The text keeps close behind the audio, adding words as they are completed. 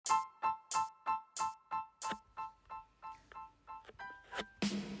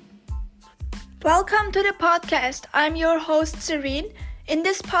Welcome to the podcast. I'm your host, Serene. In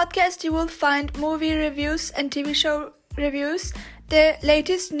this podcast, you will find movie reviews and TV show reviews, the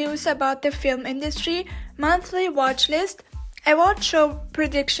latest news about the film industry, monthly watch list, award show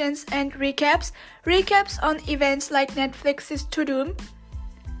predictions and recaps on events like Netflix's To Doom.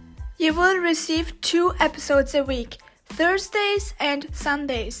 You will receive 2 episodes a week, Thursdays and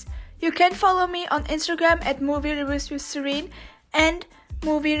Sundays. You can follow me on Instagram at Movie Reviews with Serene and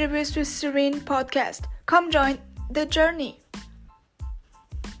Movie Reviews with Serene podcast. Come join the journey.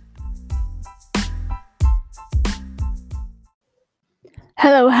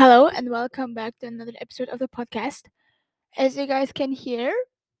 Hello, and welcome back to another episode of the podcast. As you guys can hear,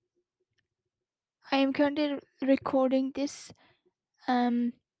 I am currently recording this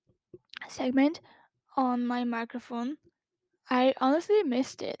segment on my microphone. I honestly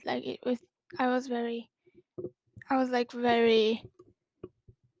missed it. I was very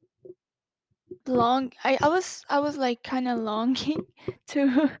long. I was like kind of longing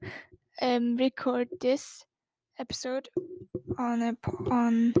to record this episode on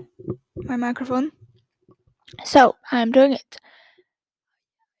my microphone. So I'm doing it.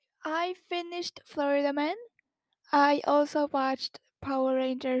 I finished Florida Man. I also watched Power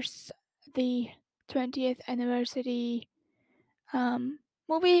Rangers, the 20th anniversary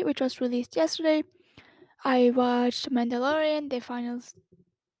movie, which was released yesterday. I watched Mandalorian, the final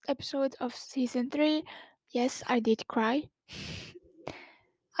episode of season 3. Yes, I did cry.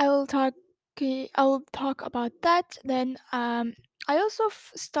 I will talk about that. Then I also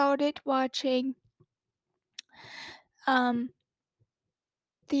started watching the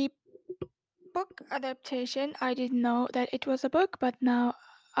book adaptation. I didn't know that it was a book, but now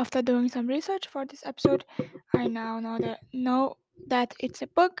after doing some research for this episode, I now know that it's a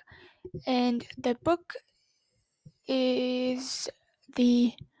book, and the book is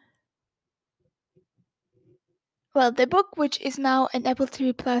the book, which is now an Apple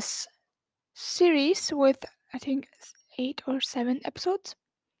TV Plus series with I think 8 or 7 episodes,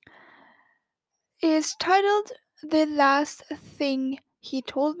 is titled The Last Thing He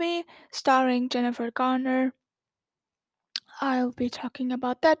Told Me, starring Jennifer Garner. I'll be talking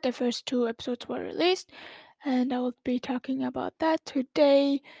about that. The first 2 episodes were released, and I will be talking about that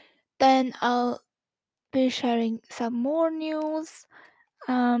today. Then I'll be sharing some more news.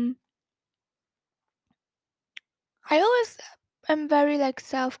 I always am very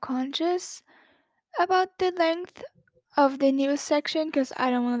self-conscious about the length of the news section because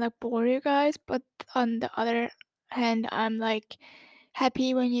I don't want to bore you guys, but on the other hand, I'm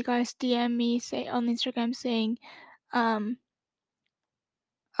happy when you guys DM me say on Instagram saying oh,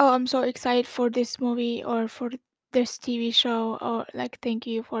 I'm so excited for this movie or for this TV show, or thank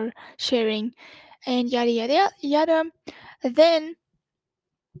you for sharing and yada yada yada. Then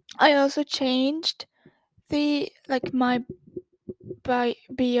I also changed the my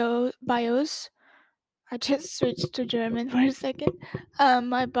bios. I just switched to German for a second.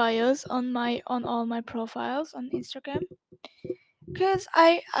 My bios on all my profiles on Instagram, because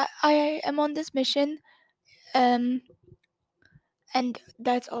I am on this mission, and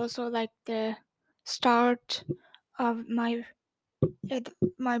that's also the start of my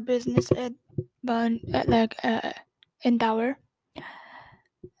business endeavor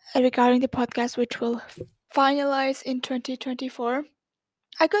regarding the podcast, which will finalize in 2024.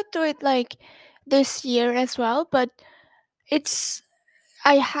 I could do it this year as well, but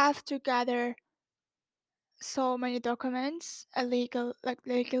I have to gather so many documents, legal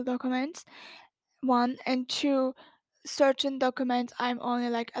documents. 1 and 2, certain documents I'm only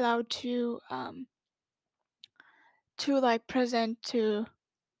allowed to present to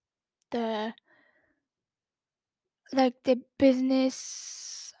the the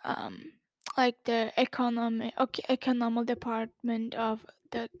business, the economic department of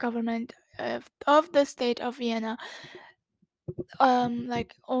the government of the state of Vienna.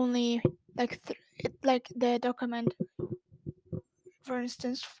 Only the document, for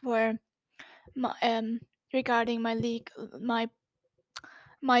instance, for my regarding my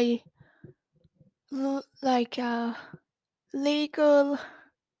my legal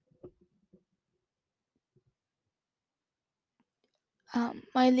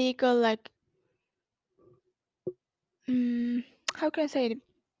my legal how can I say it?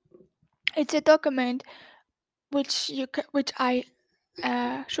 It's a document which I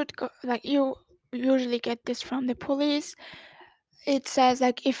should go, you usually get this from the police. It says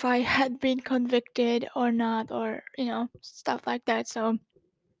if I had been convicted or not, or stuff like that. So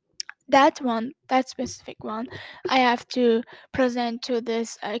that specific one, I have to present to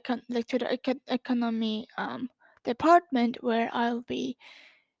this to the economy department, where I'll be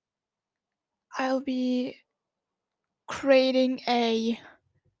I'll be creating a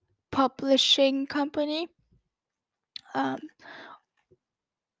publishing company um,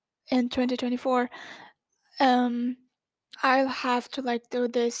 in 2024. Um, I'll have to like do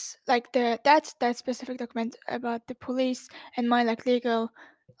this like that specific document about the police and my like legal,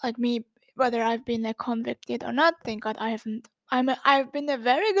 like me, whether I've been like convicted or not. Thank God I haven't. I've been a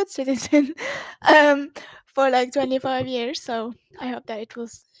very good citizen um for like 25 years, so I hope that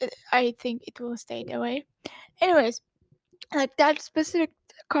I think it will stay that way. Anyways, like that specific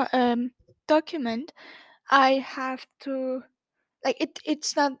document, I have to like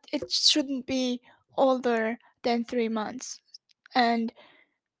it's not, it shouldn't be older than 3 months. And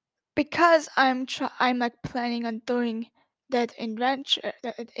because I'm like planning on doing that adventure,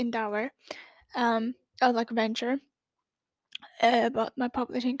 that endeavor, or like venture, about my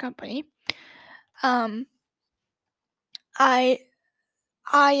publishing company, um i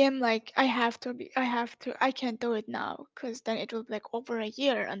I am like, I can't do it now because then it will be like over a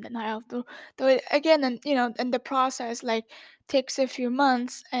year and then I have to do it again, and and the process like takes a few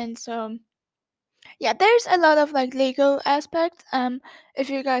months. And so yeah, there's a lot of like legal aspects. If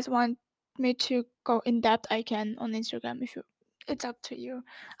you guys want me to go in depth, I can on Instagram. If you It's up to you.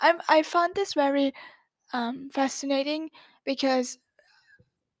 I found this very fascinating because,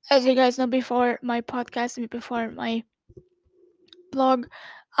 as you guys know, before my podcast and before my blog,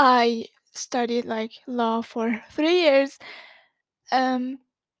 I studied like law for 3 years. Um,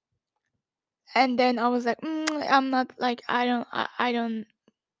 and then I was like, I'm not like, I don't.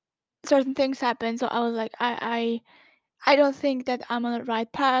 Certain things happen, so I was like, I don't think that I'm on the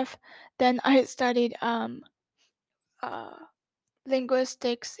right path. Then I studied uh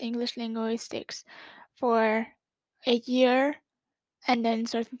linguistics, English linguistics, for a year, and then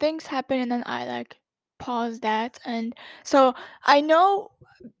certain things happen, and then I like paused that. And so I know,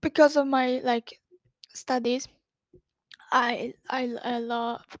 because of my like studies, I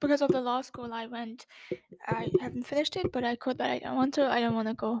law because of the law school I went. I haven't finished it, but I could, but I don't want to. I don't want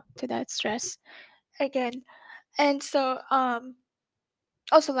to go to that stress again. And so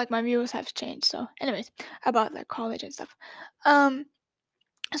also like my views have changed. So anyways, about like college and stuff. Um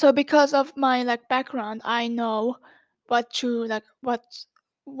so because of my like background, I know what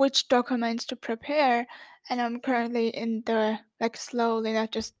which documents to prepare. And I'm currently in the like slowly,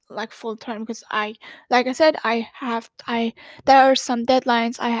 not just like full term, because like I said, I there are some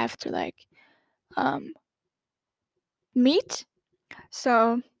deadlines I have to like um meet.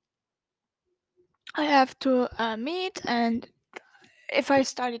 So I have to meet, and if I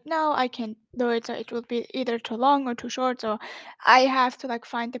start it now, I can do it. So it will be either too long or too short. So I have to like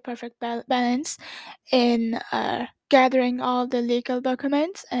find the perfect balance in gathering all the legal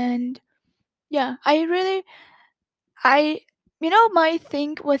documents. And yeah, I my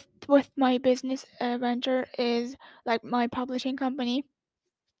thing with my business venture is like my publishing company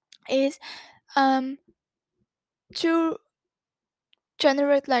is um to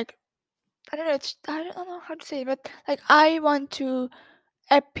generate like, I don't know how to say it, but like I want to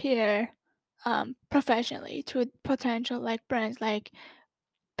appear professionally to potential like brands like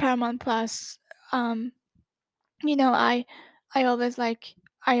Paramount Plus. Um, you know, I always like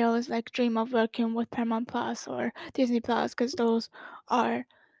dream of working with Paramount Plus or Disney Plus, because those are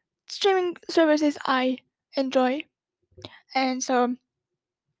streaming services I enjoy. And so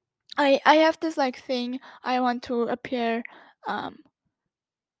I have this like thing, I want to appear um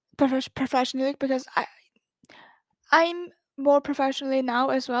professionally, because I'm more professionally now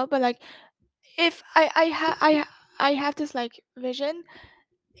as well. But like, if I have this like vision,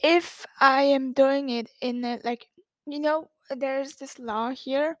 if I am doing it in a like, there's this law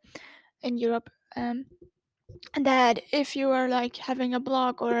here in Europe, that if you are like having a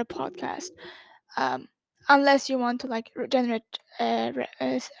blog or a podcast, um, unless you want to like generate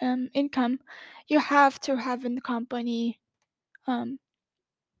income, you have to have a company. Um,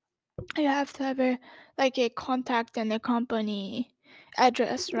 you have to have a like a contact and a company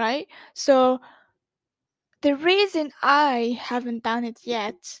address, right? So the reason I haven't done it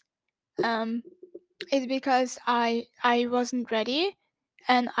yet, um, is because I wasn't ready,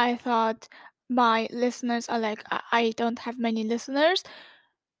 and I thought my listeners are like, I don't have many listeners.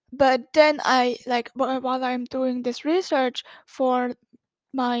 But then I like, while I'm doing this research for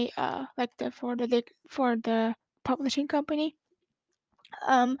my like the for the publishing company,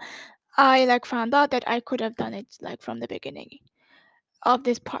 um I like found out that I could have done it like from the beginning of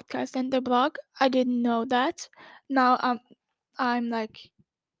this podcast and the blog. I didn't know that. Now I'm like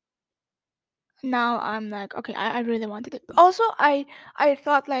now I'm like, okay, I really wanted it. Also, I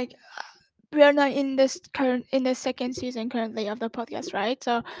thought like, we are not in this second season currently of the podcast, right?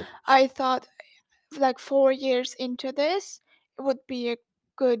 So I thought like 4 years into this, it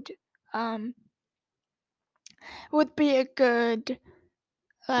good um would be a good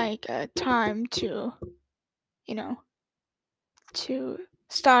like time to, you know, to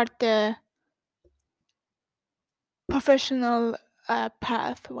start the professional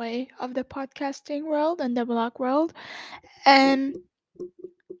pathway of the podcasting world and the blog world. And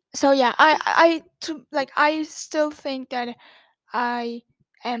so yeah, I still think that I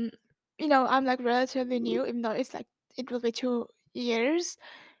am, I'm like relatively new, even though it's like it will be 2 years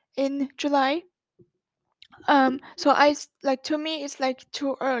in July. So like, to me it's like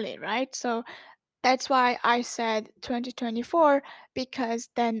too early, right? So that's why I said 2024, because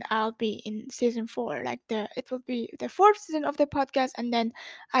then I'll be in season 4. Like it will be the fourth season of the podcast, and then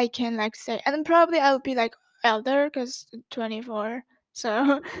I can like say, and then probably I'll be like elder because 24.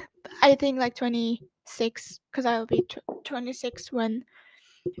 So I think like 26, because I'll be 26 when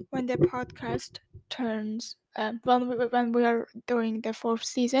the podcast turns, when we are doing the fourth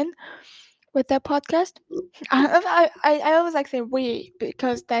season with the podcast. I always like say we,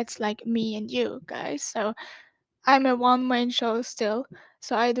 because that's like me and you guys. So I'm a one man show still.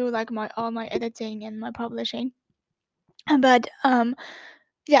 So I do like all my editing and my publishing. But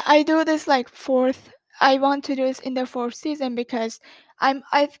yeah, I do this like fourth. I want to do this in the fourth season because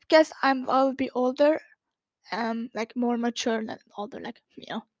I guess I'll be older, like more mature, not older, like,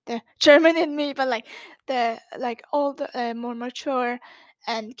 the German in me, but like the like older, more mature,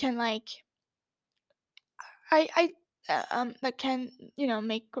 and can like I like can,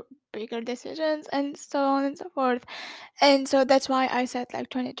 make bigger decisions and so on and so forth. And so that's why I said like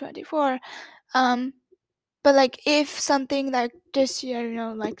 2024. um but like if something like this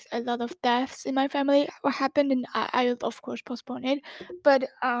year, like a lot of deaths in my family what happened, and I will of course postpone it. But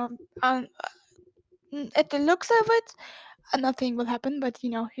at the looks of it, nothing will happen. But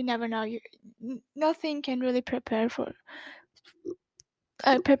you never know. Nothing can really prepare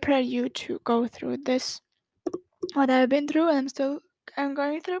you to go through this, what I've been through, and I'm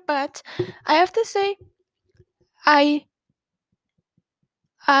going through. But I have to say, I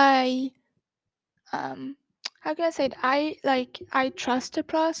I how can I say it? I trust the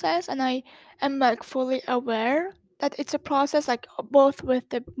process, and I am like fully aware that it's a process, like both with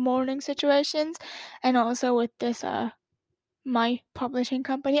the morning situations and also with this my publishing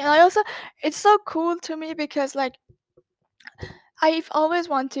company. And I also, it's so cool to me because like I've always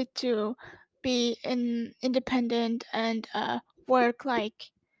wanted to be independent and work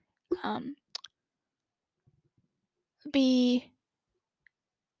like, um be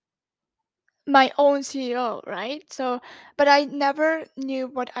my own CEO, right? So, but I never knew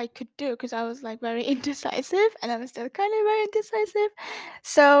what I could do because I was like very indecisive, and I'm still kind of very indecisive.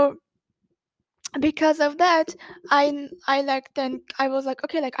 So, because of that, I like, then I was like,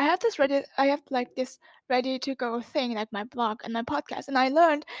 okay, like I have like this ready to go thing, like my blog and my podcast. And I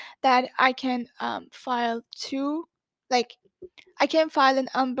learned that I can file two, like I can file an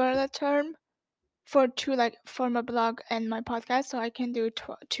umbrella term for two, like for my blog and my podcast. So I can do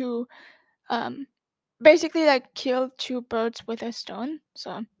two, um basically like kill two birds with a stone.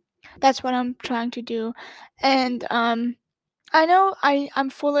 So that's what I'm trying to do. And I know I'm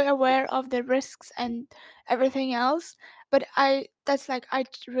fully aware of the risks and everything else, but that's like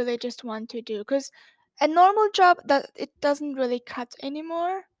really just want to do, because a normal job, that it doesn't really cut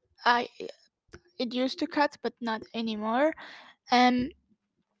anymore. I It used to cut, but not anymore. um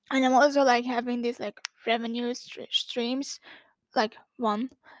and I'm also like having these like revenue streams. Like, one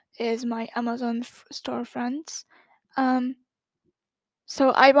is my Amazon storefronts. um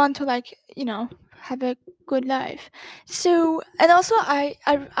so I want to like, have a good life. So, and also I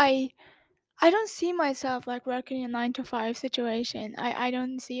don't see myself like working in a 9 to 5 situation. I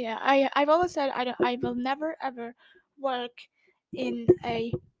don't see that. I've always said I will never ever work in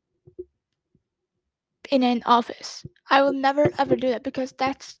a in an office. I will never ever do that because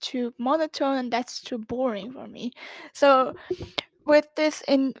that's too monotone and that's too boring for me. So with this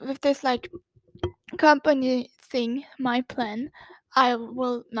like company thing, my plan, I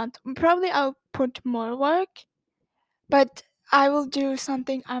will not, probably I'll put more work, but I will do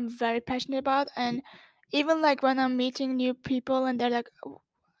something I'm very passionate about. And even like when I'm meeting new people and they're like, "Oh,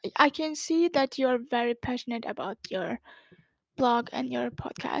 I can see that you're very passionate about your blog and your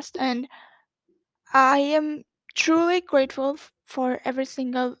podcast." And I am truly grateful for every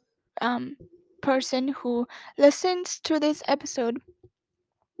single um, person who listens to this episode.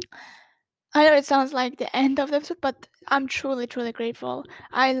 I know it sounds like the end of the episode, but I'm truly, truly grateful.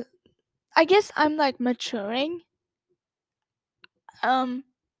 I guess I'm like maturing, um,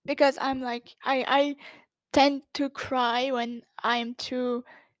 because I'm like I tend to cry when I'm too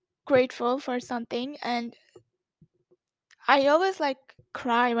grateful for something, and I always like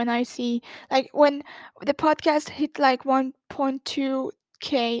cry when I see, like, when the podcast hit like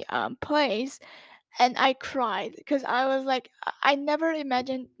 1.2k plays, and I cried because I was like, I never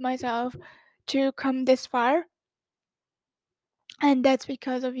imagined myself to come this far, and that's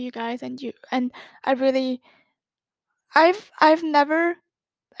because of you guys and you. And I really, I've never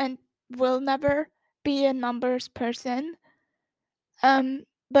and will never be a numbers person.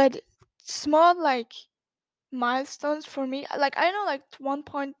 But small, like, milestones for me, like, I know like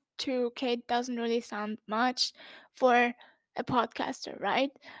 1.2k doesn't really sound much for a podcaster, right?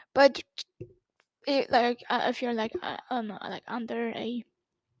 But like, if you're like, I don't know, like under a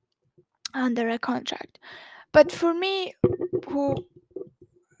contract. But for me, who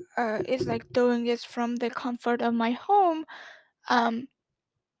is like doing this from the comfort of my home, um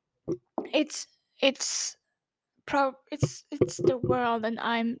it's it's it's the world, and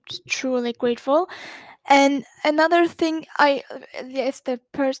I'm truly grateful. And another thing, yes, the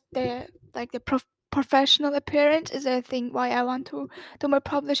like the professional appearance is a thing why I want to do my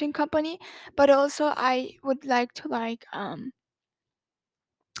publishing company. But also I would like to, like, I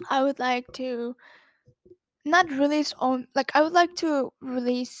would like to not release on, like, I would like to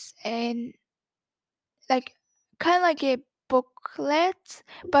release an, like, kind of like a booklet,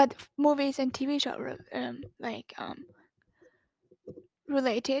 but movies and TV show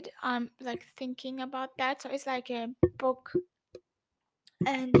related. I'm like thinking about that, so it's like a book,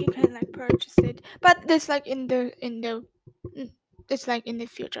 and you can like purchase it, but it's like mm, it's like in the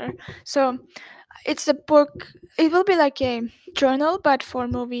future. So it's a book, it will be like a journal, but for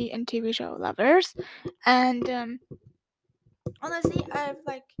movie and TV show lovers. And honestly, I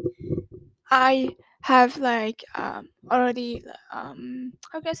have like already, how can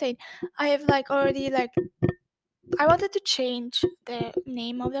I say it? I have like already, like, I wanted to change the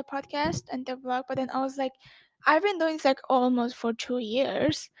name of the podcast and the blog, but then I was like, I've been doing this like almost for 2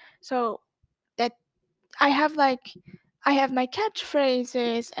 years, so that I have like, I have my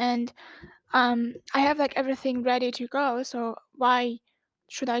catchphrases, and I have like everything ready to go. So why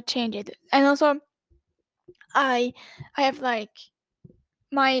should I change it? And also, I I have like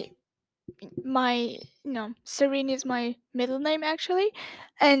my my Serene is my middle name actually,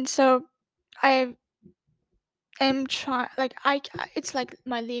 and so I am try like it's like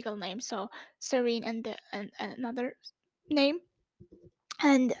my legal name, so Serene and and another name.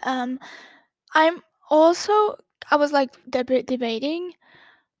 And I'm also, I was like debating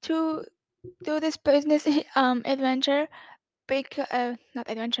to do this business adventure, because not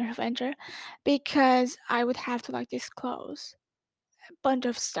adventure, because I would have to like disclose a bunch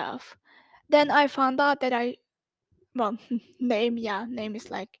of stuff. Then I found out that well, name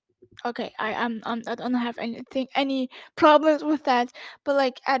is like, okay, I don't have any problems with that, but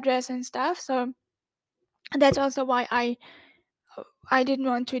like address and stuff. So that's also why I didn't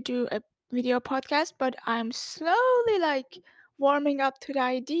want to do a video podcast, but I'm slowly like warming up to the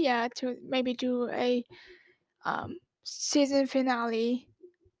idea to maybe do a season finale,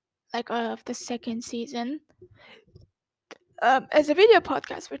 like of the second season, as a video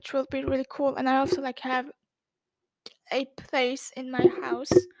podcast, which will be really cool. And I also like have a place in my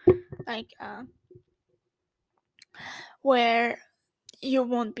house, like where you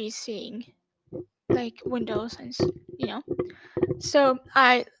won't be seeing like windows and so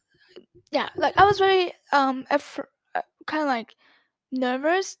like I was very kind of like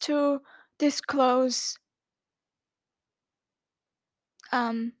nervous to disclose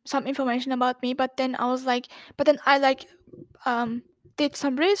some information about me, but then I was like, but then I like um did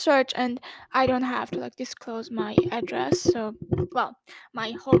some research, and I don't have to like disclose my address. So, well,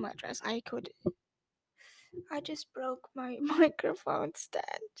 my home address, I just broke my microphone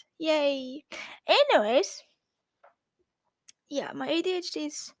stand. Yay. Anyways, yeah, my ADHD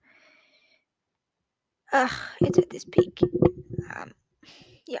is it's at this peak. Um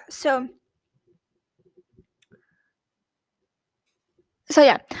yeah, so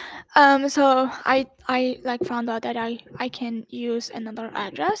yeah. So I like found out that I can use another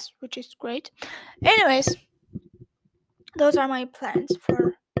address, which is great. Anyways, those are my plans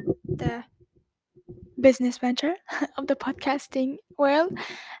for the business venture of the podcasting world.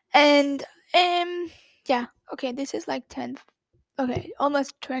 And yeah, okay, this is like 10, okay,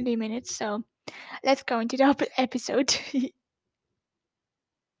 almost 20 minutes, so let's go into the episode.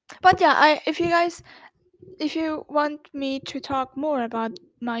 But yeah, if you want me to talk more about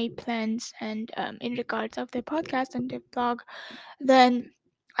my plans and in regards of the podcast and the blog, then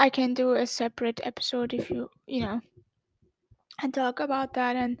I can do a separate episode, if you know, and talk about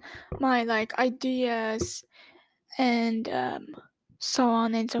that and my like ideas and so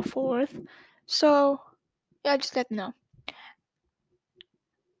on and so forth. So yeah, just let me know.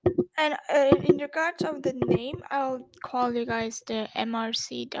 And in regards of the name, I'll call you guys the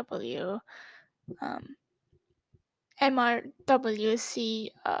MRCW, um, MRWC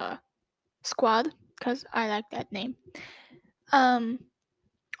squad, because I like that name.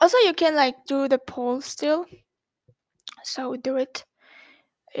 Also, you can like do the poll still, so do it.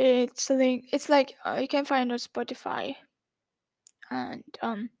 It's a link. It's like you can find on Spotify and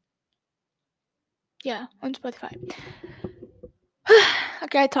yeah, on Spotify.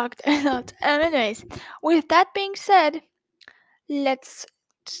 Okay, I talked a lot. Anyways, with that being said, let's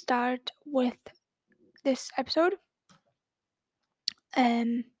start with this episode.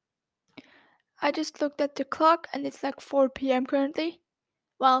 Um, I just looked at the clock and it's like 4 p.m. currently.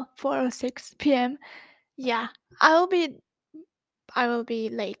 Well, 4:06 p.m. Yeah, I will be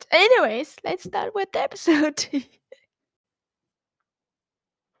late. Anyways, let's start with the episode.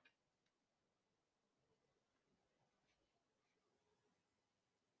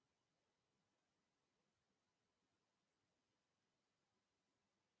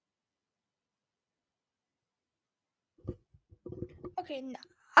 Okay,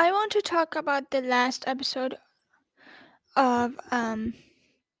 I want to talk about the last episode of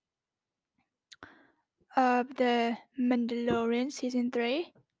the Mandalorian season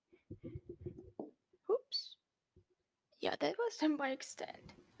 3. Oops. Yeah, that was the mic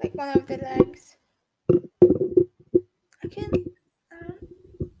stand. Like one of the legs. I can. Um,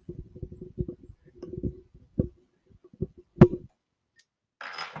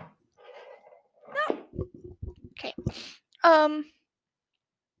 no. Okay. Um.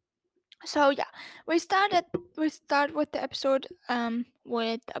 So yeah, we start with the episode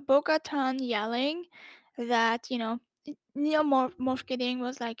with Bo-Katan yelling that Moff Gideon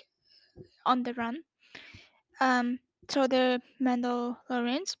was like on the run. So the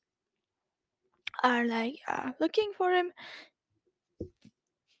Mandalorians are like looking for him,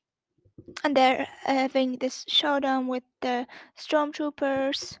 and they're having this showdown with the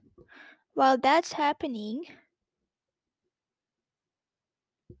stormtroopers. While that's happening,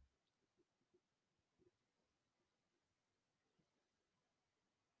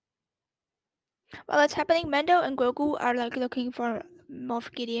 Mando and Grogu are like looking for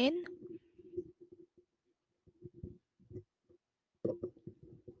Moff Gideon.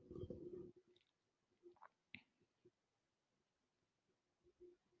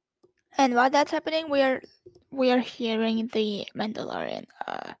 And while that's happening, we are hearing the Mandalorian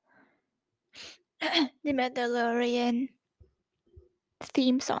the Mandalorian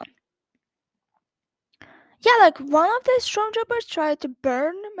theme song. Yeah, like one of the stormtroopers tried to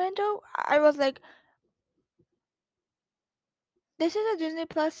burn Mando. I was like, this is a Disney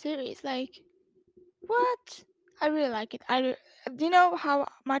Plus series. Like, what? I really like it. Do you know how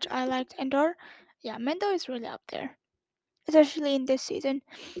much I liked Endor? Yeah, Mando is really up there, especially in this season.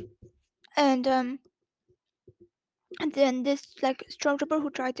 And then this like stormtrooper who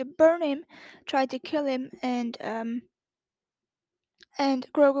tried to burn him, tried to kill him, and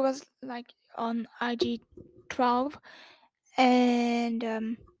Grogu was like on IG-12 and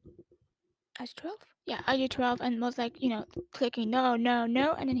IG-12? Yeah, IG-12 and was like, clicking no, no,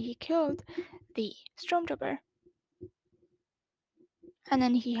 no, and then he killed the stormtrooper. And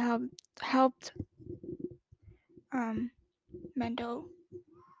then he helped Mando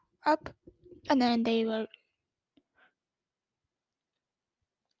up, and then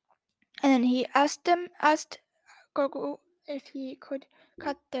he asked Grogu if he could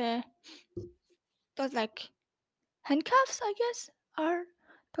cut those like handcuffs, I guess, are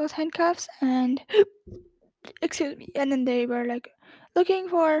those handcuffs, and excuse me, and then they were like looking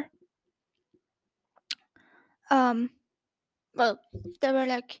for well, they were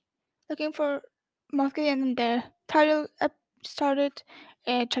like looking for Monkey, and the title started.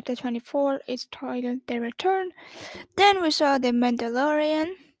 Chapter 24 is titled The Return. Then we saw the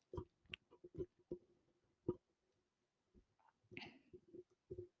Mandalorian.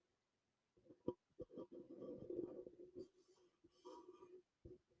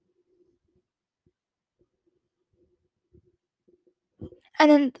 And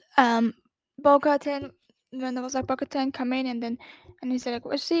then Bo-Katan, when there was like Bo-Katan come in, and he said like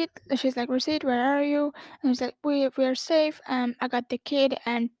receipt. She's like receipt, where are you? And he's like we're safe. I got the kid,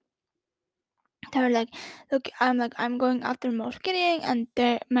 and they were like, look, I'm going after Moff Gideon, and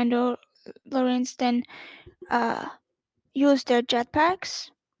the Mandalorians then use their jetpacks,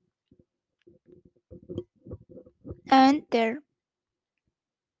 and they're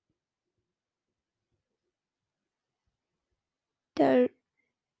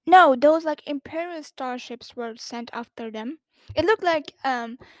no, those like Imperial starships were sent after them. It looked like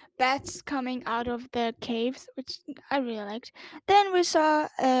bats coming out of the caves, which I really liked. Then we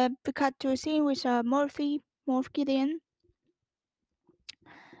cut to a scene. We saw Morph Gideon.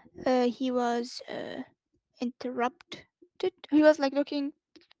 He was interrupted. He was like looking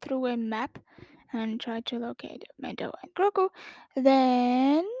through a map and tried to locate Mendo and Grogu.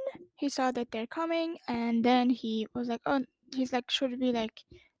 Then he saw that they're coming, and then he was like, "Oh, he's like, should we like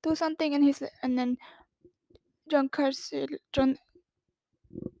do something?" And then John,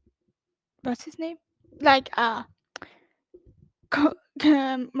 what's his name? Like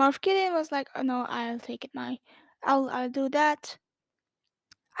Marv Gideon was like, "Oh no, I'll take it. I'll do that."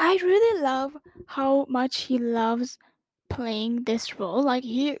 I really love how much he loves playing this role. Like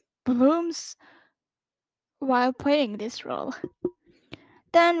he blooms while playing this role.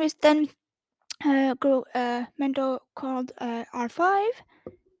 Then Mendo called R5,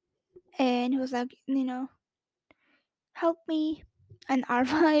 and he was like, help me. And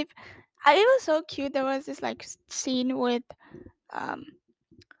R5, it was so cute. There was this like scene with um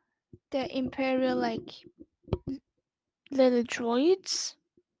the Imperial like little droids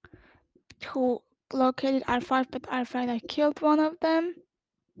who located R5, but R5 like killed one of them.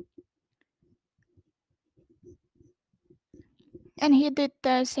 And he did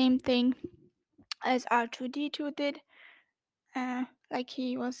the same thing as R2D2 did. Like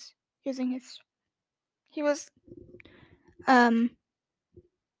using his he was um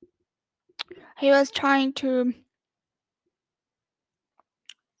he was trying to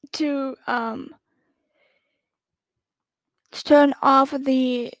turn off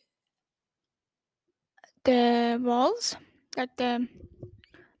the walls, like the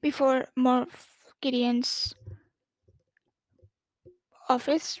before Morph Gideon's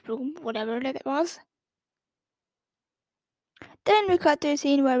office room, whatever that it was. Then we cut to a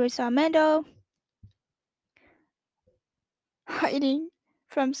scene where we saw Mando hiding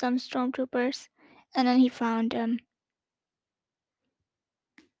from some stormtroopers, and then he found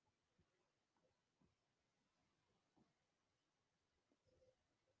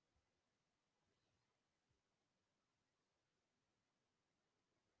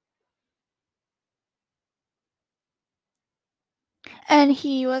and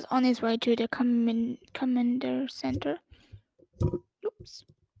he was on his way to the commander center. Oops.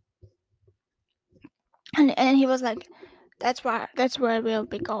 And he was like, that's where we'll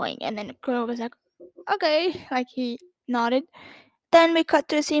be going. And then Crow was like, okay, like he nodded. Then we cut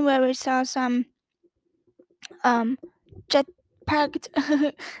to a scene where we saw some jet packed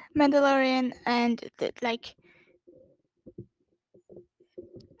Mandalorian, and like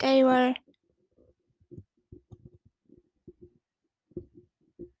they were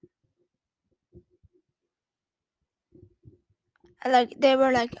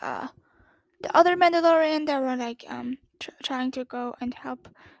the other Mandalorian. They were like trying to go and help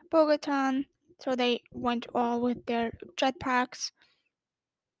Bo-Katan, so they went all with their jetpacks.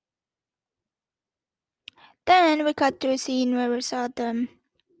 Then we cut to a scene where we saw them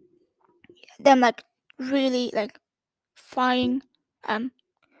like really like flying um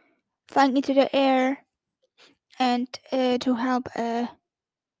flying into the air, and to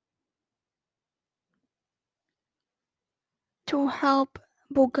help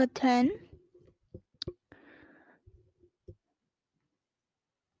Bo-Katan.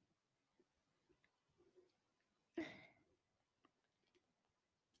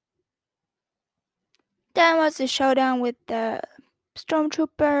 Then was the showdown with the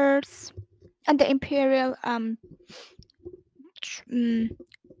stormtroopers and the Imperial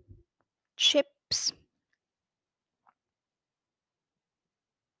ships.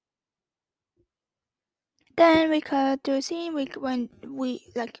 Then we cut to a scene when we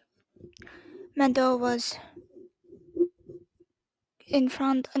like Mando was in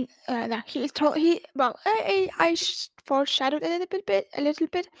front, and he's told he well I foreshadowed a little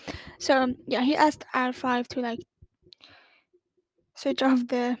bit. So yeah, he asked R5 to like switch off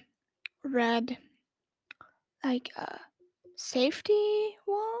the red like safety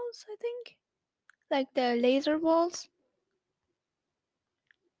walls, I think, like the laser walls.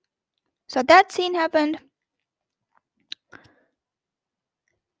 So that scene happened.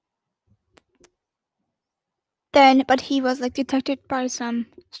 Then, but he was like detected by some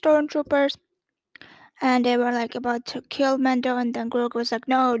stormtroopers, and they were like about to kill Mando, and then Grogu was like,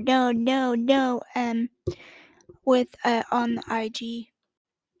 no, no, no, no, with on IG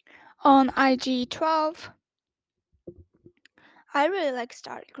 12. I really like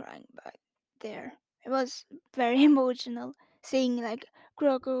started crying, but there it was very emotional seeing like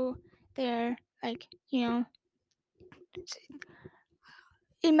Grogu there, like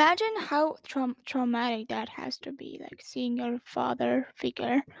Imagine how traumatic that has to be, like seeing your father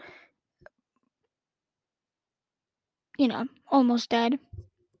figure, almost dead.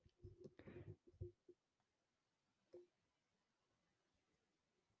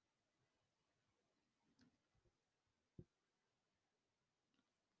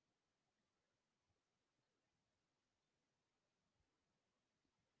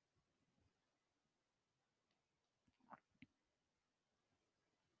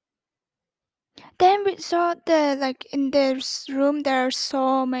 Then we saw the like in this room there are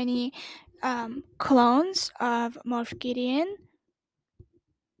so many clones of Moff Gideon,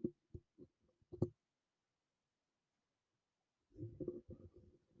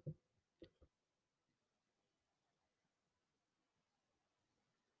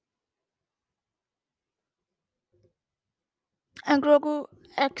 and Grogu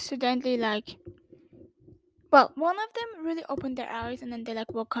accidentally like, well, one of them really opened their eyes and then they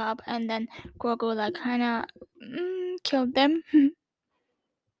like woke up, and then Grogu like kind of killed them.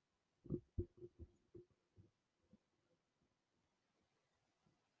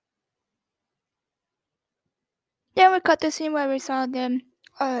 Then we cut the scene where we saw the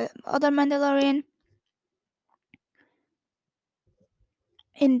other Mandalorian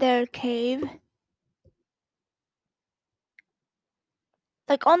in their cave,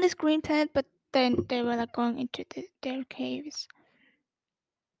 like on this green planet, but then they were like going into their caves.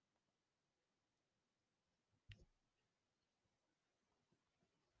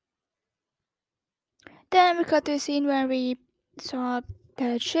 Then we cut to a scene where we saw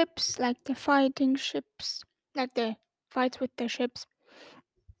the ships, like the fighting ships, like the fights with the ships.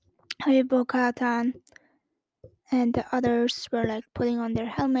 With Bo-Katan and the others were like putting on their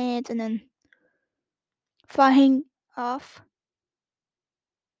helmets and then flying off.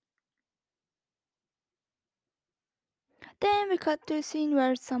 Then we cut to a scene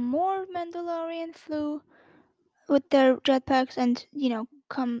where some more Mandalorian flew with their jetpacks and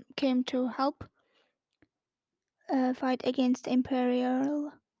came to help fight against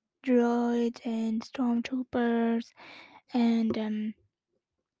Imperial droids and stormtroopers and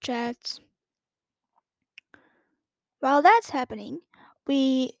jets. While that's happening,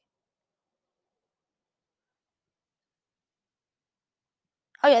 we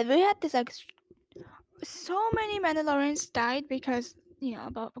we had this like so many Mandalorians died because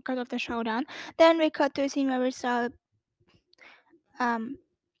because of the showdown. Then we cut to a scene where we saw um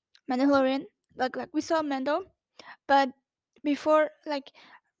Mandalorian, like we saw Mando, but before like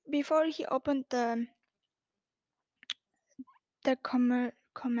before he opened the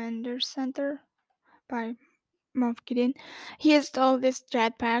commander center by Moff Gideon, he stole this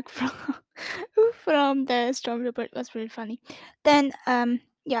jetpack from from the stormtrooper. It was really funny. Then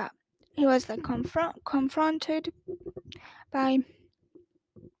yeah, he was like confronted by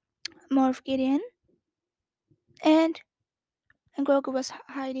Moff Gideon, and Grogu was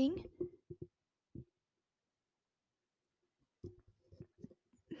hiding,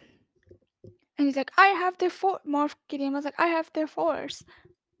 and he's like, "I have the force." Moff Gideon was like, "I have the force,"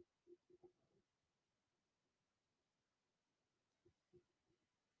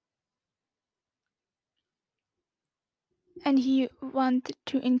 and he wanted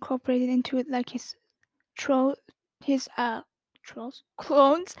to incorporate it into like his troll, his trolls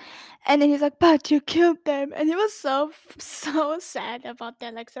clones, and then he's like, "But you killed them," and he was so sad about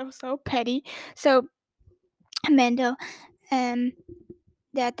that, like so petty. So Mando, um,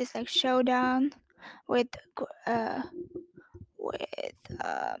 they had this like showdown with uh with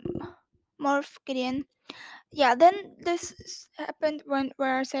Moff Gideon. Yeah, then happened when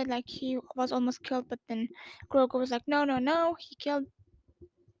where I said like he was almost killed, but then Grogu was like, no, no, no,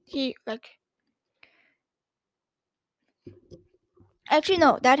 he like actually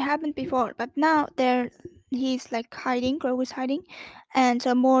no, that happened before, but now he's like hiding. Grogu's hiding, and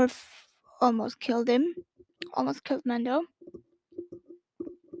so Morph almost killed him, almost killed Mando.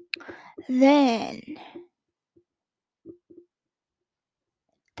 Then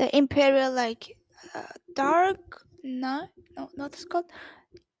the Imperial like dark no not it's called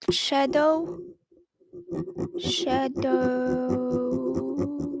shadow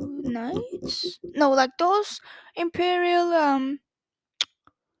Knights? No, like those Imperial,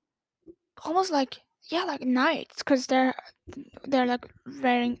 almost like, yeah, like knights, because they're like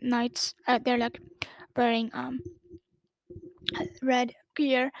wearing knights. They're like wearing red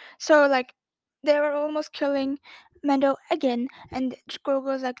gear. So like they were almost killing Mando again, and Grogu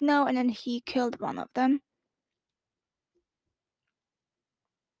was like no, and then he killed one of them,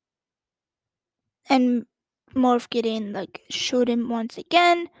 and Morph Gideon like shoot Mando once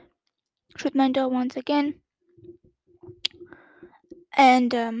again.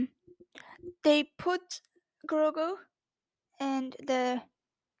 and they put Grogu and the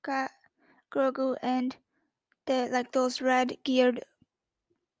Ga- Grogu and the like those red geared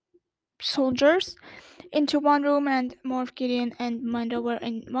soldiers into one room, and Moff Gideon and Mando were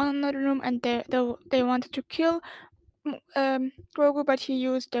in one another room, and they wanted to kill Grogu, but he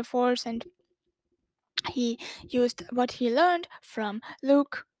used the Force, and he used what he learned from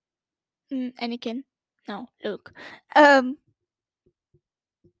Luke, Anakin, no, Luke, um,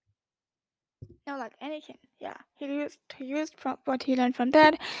 no, like Anakin, yeah, he used from what he learned from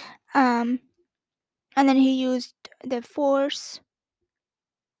that, um, and then he used the Force.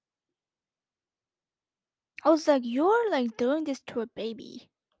 I was like, you're like doing this to a baby.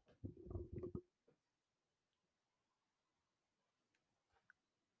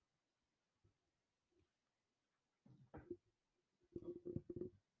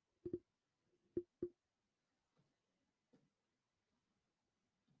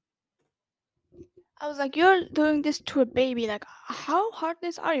 I was like, you're doing this to a baby. Like, how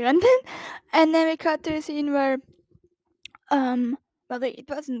heartless are you? And then we cut to a scene where, um, well, it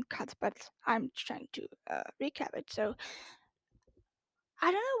wasn't cut, but I'm trying to recap it. So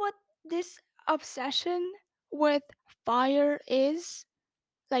I don't know what this obsession with fire is,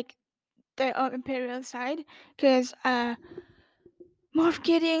 like the Imperial side, because Moff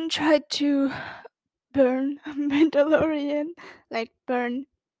Gideon tried to burn Mandalorian, like burn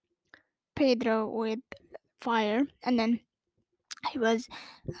Pedro with fire, and then he was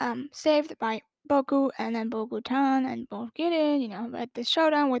saved by Bogu, and then Bogu-tan and Moff Gideon, at the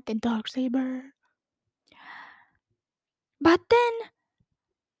showdown with the dark saber. But then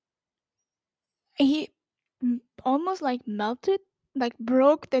he almost like melted, like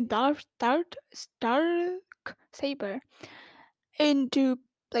broke the dark saber into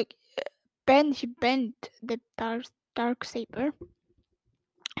like he bent the dark saber,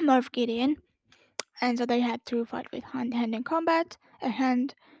 Moff Gideon, and so they had to fight with hand in combat, a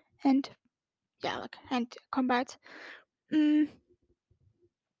hand and yeah, like hand combat. Mm,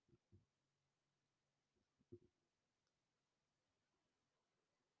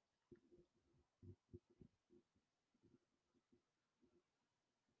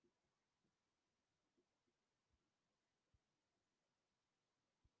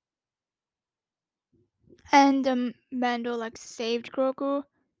 and Mando like saved Grogu,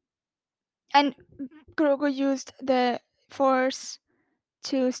 and Grogu used the Force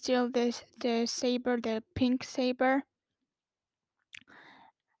to steal the saber, the pink saber,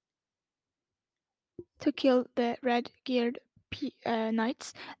 to kill the red geared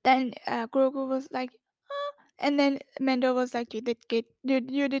knights. Then Grogu was like, "Ah," and then Mando was like, "You did good,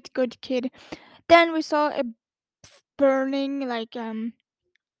 you did good, kid." Then we saw a burning like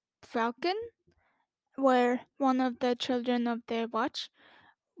falcon, where one of the children of the watch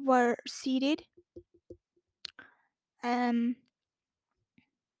were seated. Um,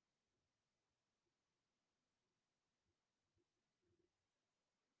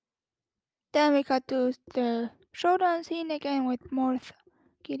 then we got to the showdown scene again with Morth,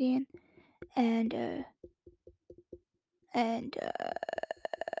 Gideon, and and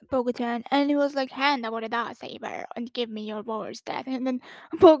Bo-Katan, and he was like, "Hand over the dark saber and give me your war's death." And then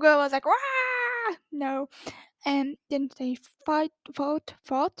Boga was like, "Wah! No!" And then they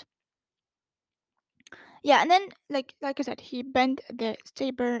fought. Yeah, and then like I said, he bent the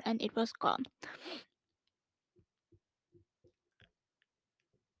saber and it was gone.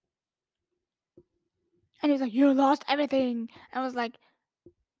 And he was like, "You lost everything." I was like,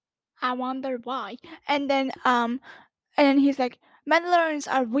 "I wonder why." And then he's like, "Mandalorians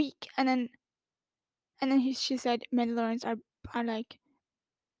are weak." And then she said, "Mandalorians are like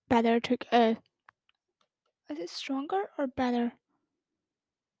better to is it stronger or better?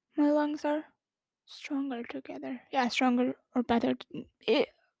 My lungs are stronger together. Yeah, stronger or better.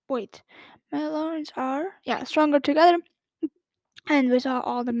 Wait, Mandalorians are stronger together." And we saw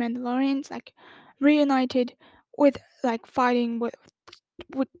all the Mandalorians like reunited with like fighting with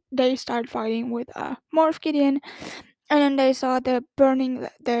they start fighting with Morph Gideon, and then they saw the burning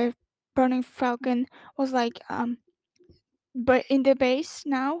falcon was like but in the base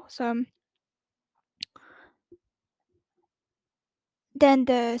now. So then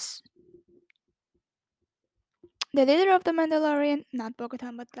the leader of the Mandalorian, not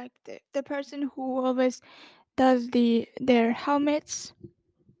Bo-Katan, but like the person who always does their helmets,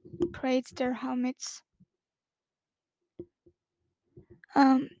 creates their helmets.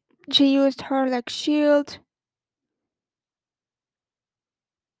 Um, she used her like shield,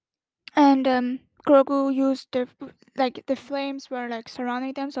 and Grogu used the flames were like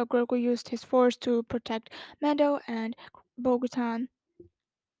surrounding them, so Grogu used his force to protect Mando and Bo-Katan.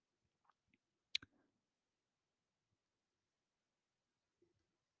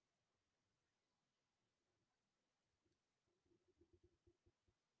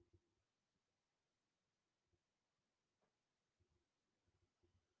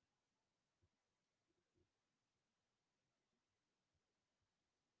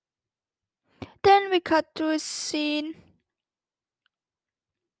 we cut to a scene.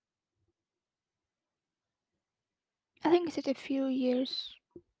 I think it's a few years.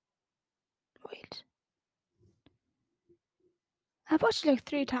 Wait. I've watched it like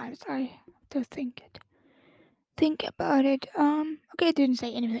 3 times. I have to think about it. Okay, it didn't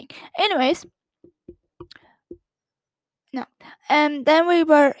say anything. Anyways, no. And then we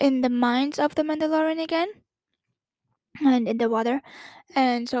were in the mines of the Mandalorian again, and in the water,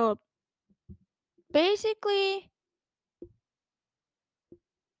 and so basically,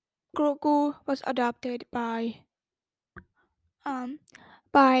 Grogu was adopted um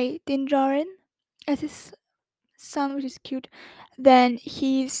Din Djarin as his son, which is cute. Then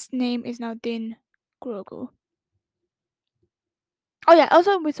his name is now Din Grogu. Oh yeah,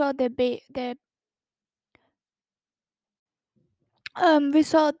 also we saw we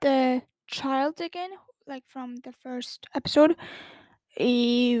saw the child again, like from the first episode.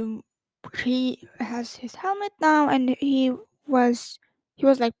 He he has his helmet now, and he was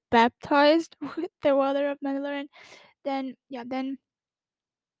like baptized with the water of Mandalorian. Then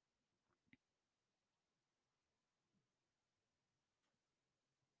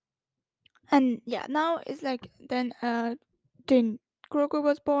and yeah, now it's like then Din Grogu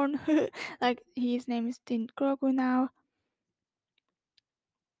was born. Like his name is Din Grogu now.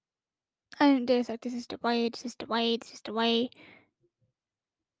 And there's like this is the way, this is the way, this is the way.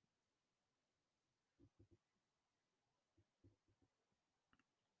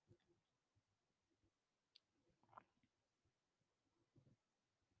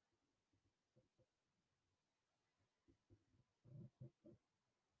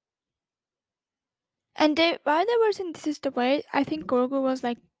 And they while they were saying this is the way, I think Grogu was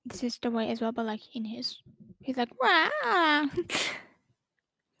like this is the way as well, but like in his he's like wow.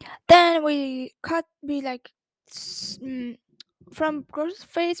 Then we like from Grogu's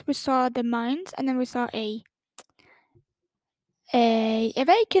face we saw the mines, and then we saw a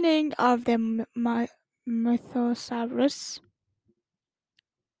awakening of the Mythosaurus.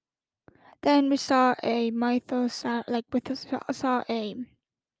 Then we saw a Mythosaurus, like we saw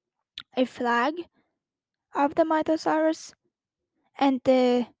a flag of the Mythosaurus, and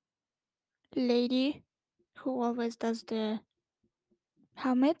the lady who always does the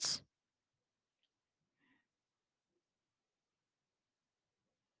helmets,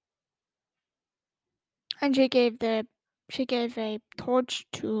 and she gave a torch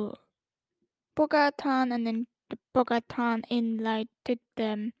to Bogatan, and then the Bogatan enlightened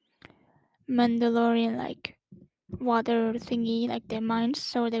the Mandalorian like water thingy, like their mines,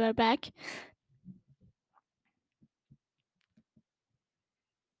 so they were back.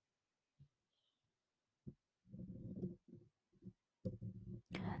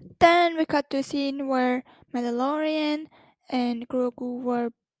 Then we cut to a scene where Mandalorian and Grogu were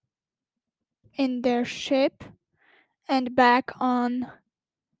in their ship and back on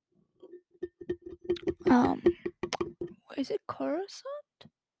is it Coruscant?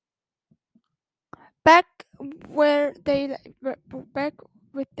 Back where they back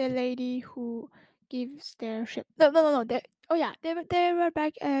with the lady who gives their ship. No. Oh yeah, they were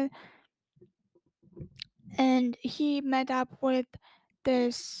back, and he met up with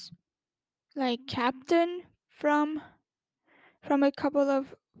this like captain from a couple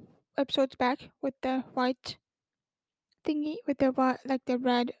of episodes back with the white thingy with the white like the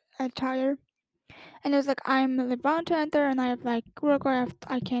red attire. And it was like I'm about to enter, and I have like work.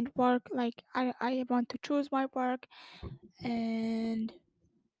 I can't work. Like I want to choose my work, and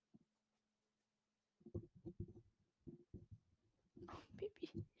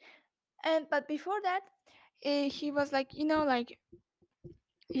but before that, he was like like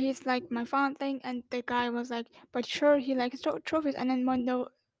he's like my fun thing, and the guy was like, but sure he likes trophies. And then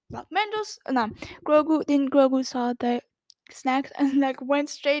Mendo's no Grogu saw the snacks and like went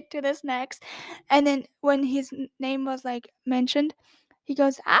straight to the snacks, and then when his name was like mentioned, he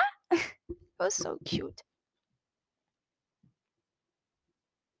goes ah. It was so cute.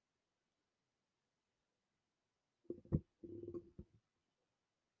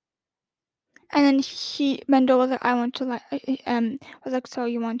 And then Mendo was like, I want to like, was like, so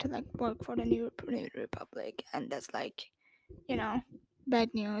you want to like work for the New Republic? And that's like,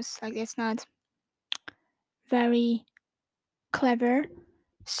 bad news. Like it's not very clever.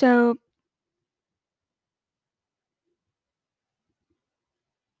 So,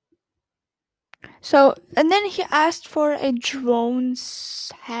 and then he asked for a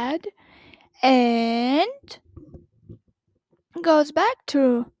drone's head, and goes back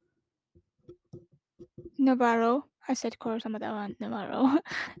to Navarro. I said Coruscant, but I want Navarro.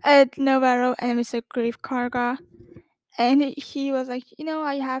 At Navarro, and Mr. Grief Karga. And he was like,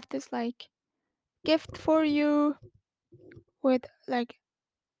 I have this like gift for you with like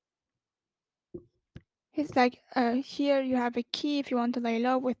he's like here you have a key if you want to lay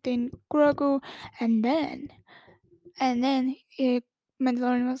low within Grogu, and then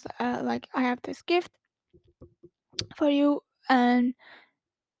Mandalorian was like, I have this gift for you, and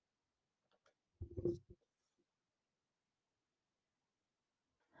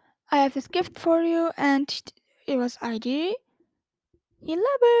I have this gift for you, and it was ID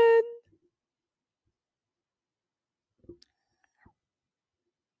 11.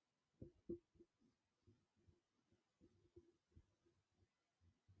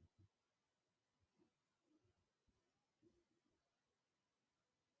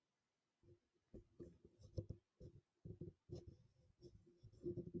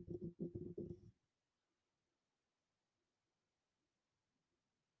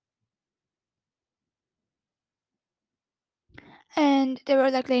 And they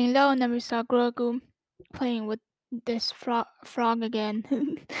were like laying low, and then we saw Grogu playing with this frog again.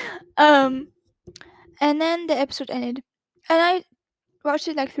 um, and then the episode ended, and I watched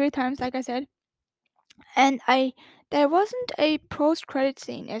it like 3 times, like I said, and there wasn't a post credit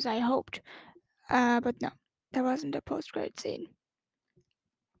scene as I hoped. But no, there wasn't a post credit scene.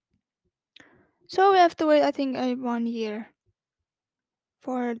 So we have to wait, I think, 1 year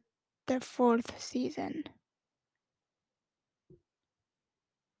for the 4th season.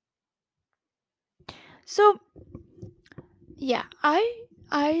 So yeah, I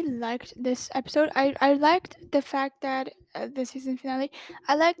liked this episode. I liked the fact that the season finale.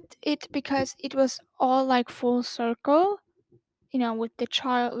 I liked it because it was all like full circle. You know, with the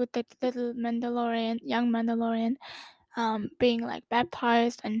child, with the little Mandalorian, young Mandalorian, being like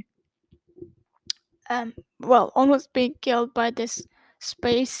baptized and well, almost being killed by this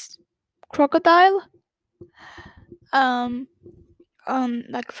space crocodile. Um,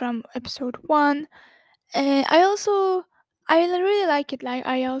 like from episode 1. And I really like it. Like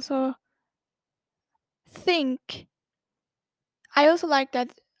think I also like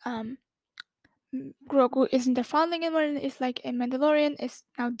that Grogu isn't a foundling anymore, and it's like a Mandalorian. It's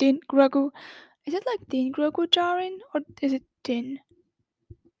now Din Grogu. Is it like Din Grogu Jaren, or is it Din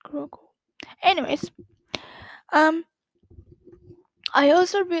Grogu? Anyways, um, I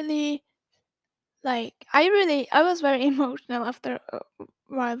also really I was very emotional after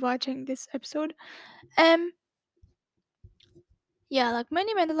while watching this episode. Um, yeah, like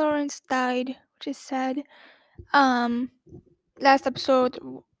many Mandalorians died, which is sad. Um, last episode,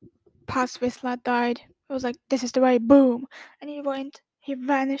 Paz Vizsla died. It was like, this is the way, boom, and he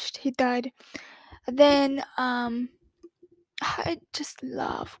vanished, he died. Then I just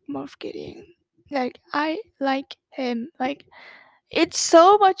love Moff Gideon. Like I like him. Like it's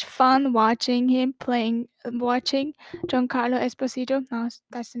so much fun watching him watching Giancarlo Esposito. No,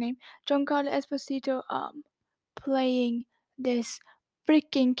 that's the name. Giancarlo Esposito playing this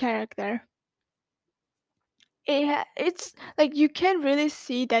freaking character. It's like you can really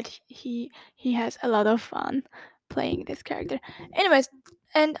see that he has a lot of fun playing this character. Anyways,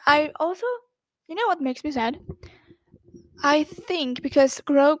 and I also, you know what makes me sad? I think because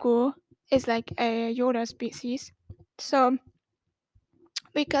Grogu is like a Yoda species, so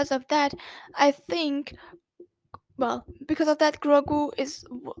because of that, I think because of that, Grogu is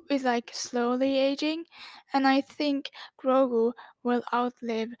like slowly aging, and I think Grogu will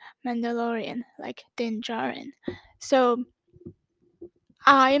outlive Mandalorian like Din Djarin. So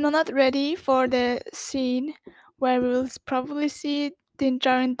I am not ready for the scene where we will probably see Din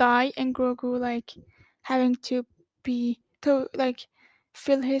Djarin die and Grogu like having to like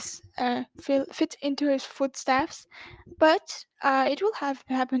fit into his footsteps, but it will have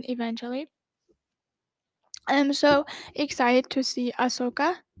happen eventually. I'm so excited to see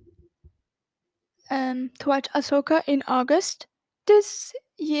Ahsoka. To watch Ahsoka in August this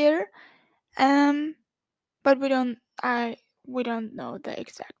year. Um, but we don't know the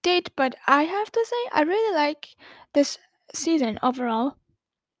exact date. But I have to say I really like this season overall.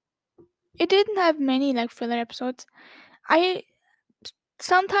 It didn't have many like filler episodes. I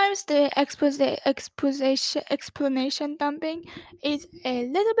sometimes the explanation dumping is a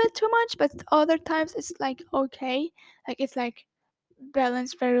little bit too much, but other times it's like okay, like it's like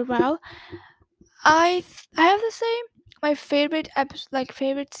balanced very well. I have to say my favorite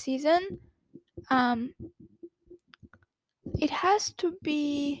favorite season. Um, it has to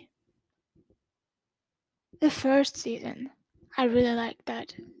be the first season. I really like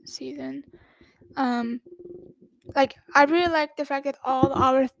that season. Um, like I really like the fact that all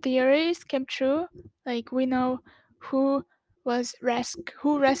our theories came true. Like we know who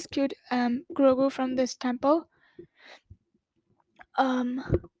who rescued Grogu from this temple. Um,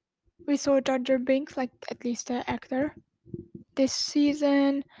 we saw Dr. Binks, like at least the actor. This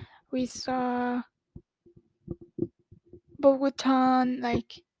season, we saw Bogotan.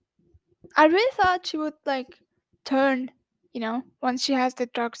 Like, I really thought she would like turn. Once she has the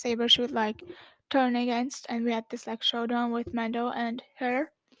dark saber, she would like turn against, and we had this like showdown with Mando and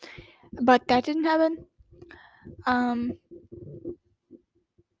her. But that didn't happen. Um,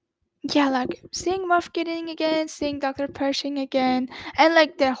 yeah, like seeing Moff Gideon again, seeing Dr. Pershing again, and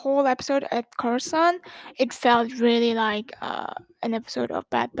like the whole episode at Coruscant, it felt really like an episode of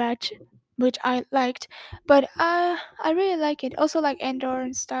Bad Batch, which I liked. But I really like it. Also like Endor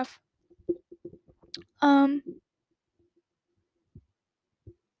and stuff. Um,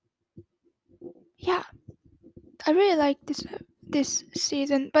 yeah, I really like this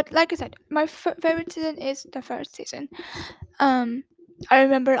season. But like I said, my favorite season is the first season. Um, I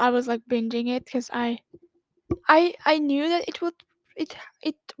remember I was like binging it because I knew that it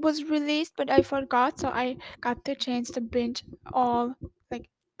it was released, but I forgot, so I got the chance to binge all like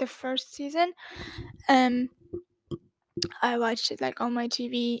the first season. Um, I watched it like on my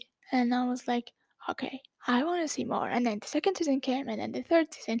TV, and I was like, okay, I want to see more. And then the second season came, and then the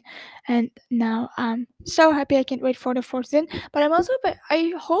third season, and now I'm so happy. I can't wait for the fourth season. But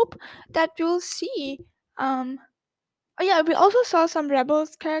I hope that we'll see. Oh yeah, we also saw some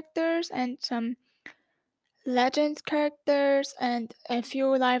Rebels characters and some Legends characters and a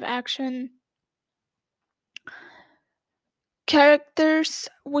few live action characters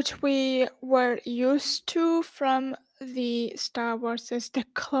which we were used to from the Star Wars' The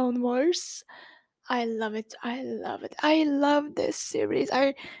Clone Wars. I love it. I love it. I love this series.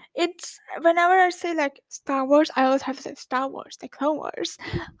 It's whenever I say like Star Wars, I always have to say Star Wars, The Clone Wars.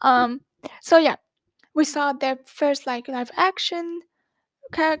 Um so yeah, we saw the first like live action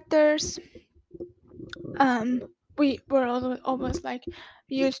characters. Um we were almost like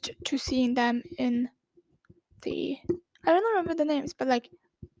used to seeing them in the I don't remember the names, but like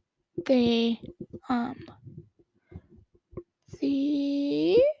the um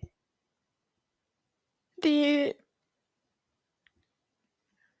the the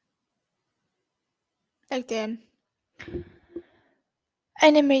like the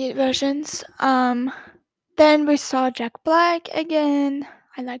animated versions. Then we saw Jack Black again.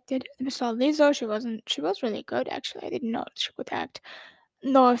 I liked it. We saw Lizzo. She was really good actually. I didn't know she could act.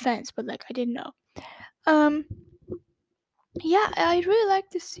 No offense, but like I didn't know. Um yeah, I really like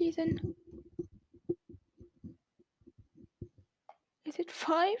this season. Is it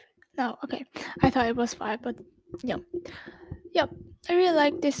 5? No, okay. I thought it was 5, but yeah. Yep. I really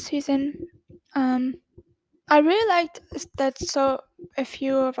like this season. Um I really liked that so a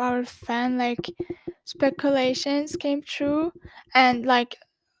few of our fan like speculations came true, and like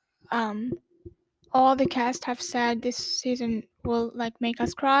um all the cast have said this season will like make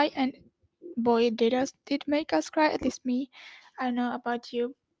us cry, and boy it did make us cry, at least me. I don't know about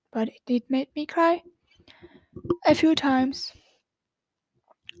you, but it did make me cry a few times.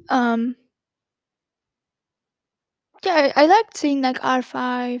 Um yeah, I liked seeing like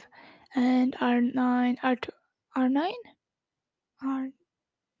R5 and R9 R2 R9 R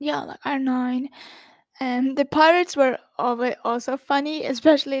yeah, like R9. The pirates were also funny,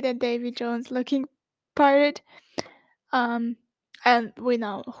 especially the Davy Jones looking pirate. Um, and we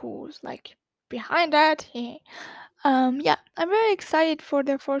know who's like behind that. Yeah, I'm very excited for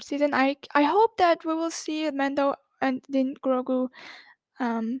the fourth season. I hope that we will see Mando and Din Grogu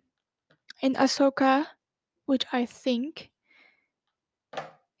um in Ahsoka, which I think.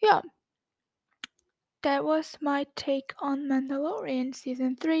 Yeah, that was my take on Mandalorian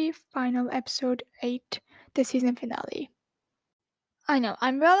season 3, final episode 8, the season finale. I know.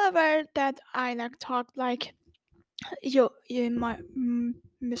 I'm well aware that I like talked like my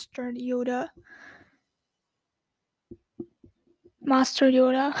Mr. Yoda, Master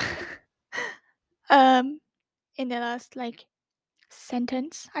Yoda, um, in the last like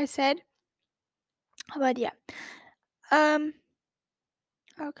sentence I said. But yeah, um,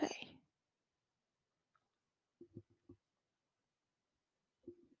 okay.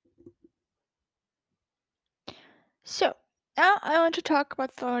 So now I want to talk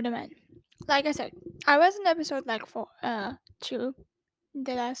about Thor the Man. Like I said, I was in episode like 2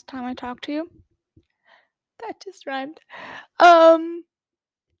 the last time I talked to you. That just rhymed. Um,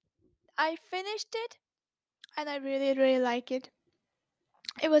 I finished it and I really really like it.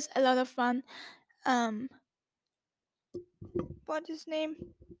 It was a lot of fun. Um, what's his name?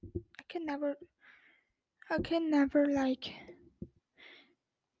 I can never like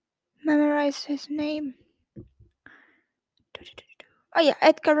memorize his name. Oh yeah,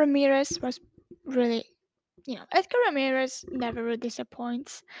 Edgar Ramirez was really. Edgar Ramirez never really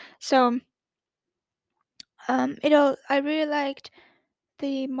disappoints. So I really liked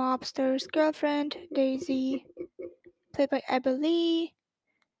the mobster's girlfriend, Daisy, played by Abby Lee,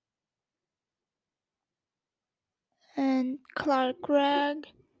 and Clark Gregg.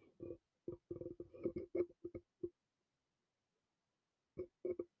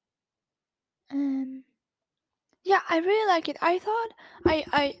 Um, yeah, I really like it. I thought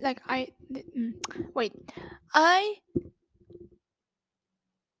I like wait, I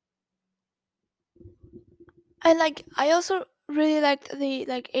I also really liked the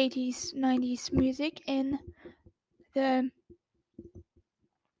 80s 90s music the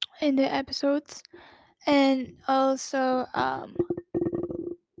in the episodes, and also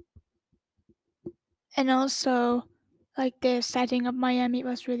like the setting of Miami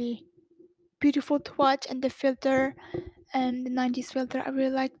was really beautiful to watch, and the filter and the 90s filter, I really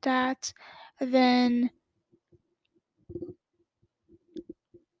like that. Then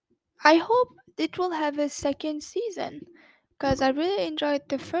I hope it will have a second season because I really enjoyed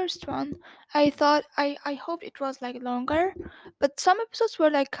the first one. I hope it was like longer, but some episodes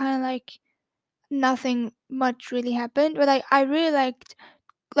were like kind of like nothing much really happened. But I really liked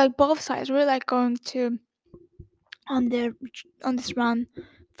like both sides. Really like going to on the on this run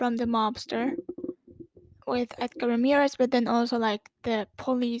from the mobster with Edgar Ramirez, but then also like the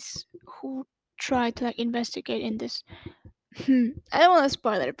police who tried to like investigate in this. I don't want to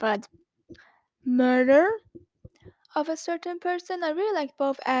spoil it, but murder of a certain person. I really liked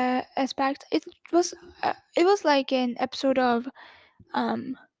both aspects. It was like an episode of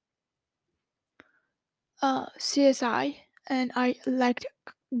um CSI, and I liked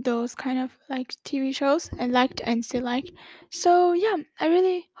those kind of like TV shows. I liked and still like. So yeah, I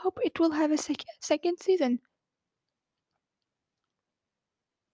really hope it will have a second season.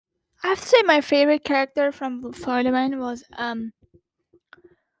 I have to say my favorite character from Florida Man was um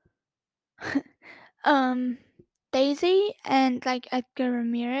Daisy and like Edgar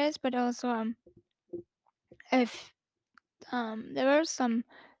Ramirez, but also if there were some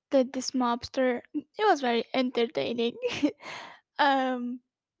this mobster. It was very entertaining. um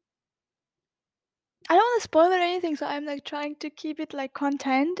I don't want to spoil or anything, so I'm like trying to keep it like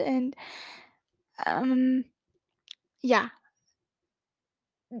content and um yeah.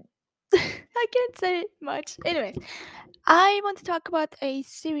 I can't say much. Anyways, I want to talk about a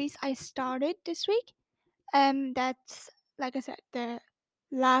series I started this week. That's like I said, the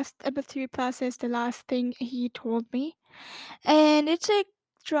last Apple TV Plus is the last thing he told me, and it's a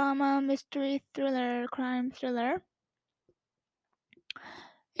drama, mystery, thriller, crime thriller.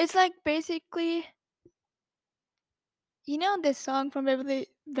 It's like basically, this song from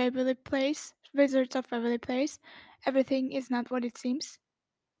Waverly Place, Wizards of Waverly Place. Everything is not what it seems.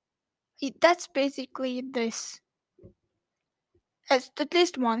 That's basically this, as at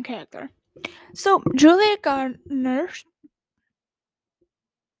least one character. So Julia Garner.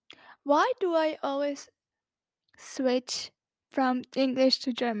 Why do I always switch from English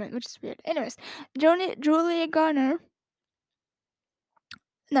to German, which is weird? Anyways, Julia Garner,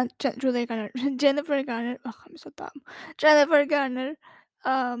 not Julia Garner, Jennifer Garner. Oh, I'm so dumb. Jennifer Garner,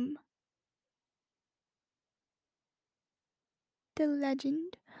 um, the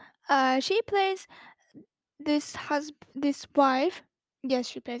legend. She plays this wife. Yes,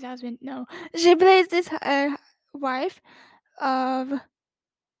 she plays husband. No, she plays this wife of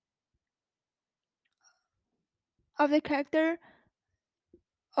the character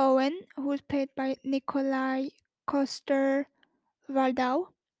Owen, who is played by Nikolai Koster Waldau.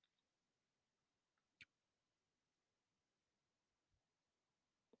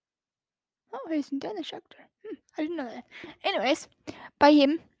 Oh, he's a Danish actor. I didn't know that. Anyways, by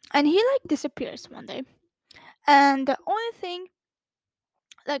him, and he like disappears one day. And the only thing,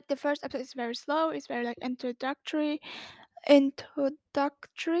 like the first episode is very slow. It's very like introductory.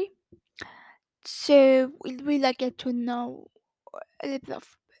 So we like get to know a little bit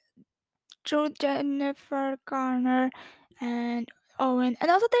of Jennifer Garner and Owen, and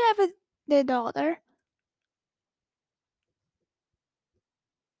also they have the daughter.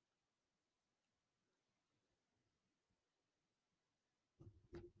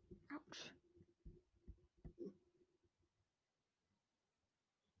 Ouch.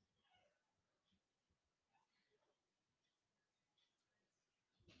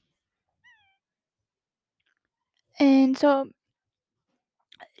 And so,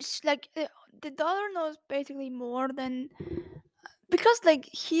 like the daughter knows basically more than, because like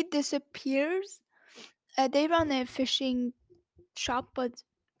he disappears. They run a fishing shop, but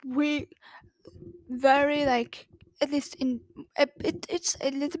we very like at least it's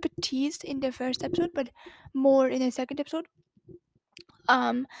a little bit teased in the first episode, but more in the second episode.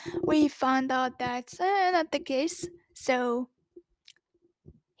 Um, we found out that's not the case. So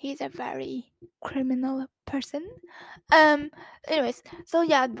he's a very criminal person. Um. Anyways, so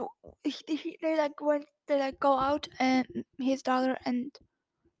yeah, they like when they like go out, and his daughter and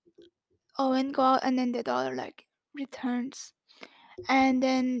Owen go out, and then the daughter like returns, and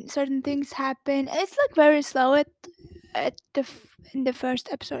then certain things happen. It's like very slow in the first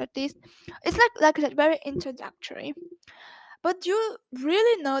episode at least. It's like I said, very introductory. But you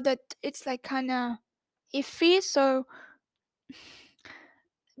really know that it's like kind of iffy, so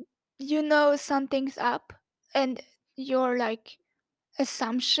you know something's up, and your like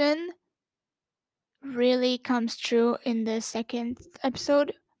assumption really comes true in the second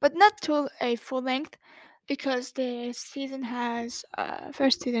episode, but not to a full length, because the season has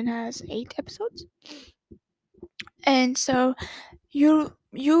first season has 8 episodes, and so you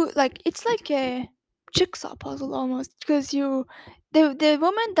like it's like a jigsaw puzzle almost, because the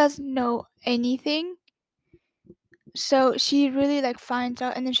woman doesn't know anything, so she really like finds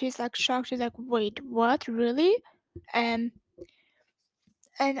out, and then she's like shocked. She's like, wait, what, really? um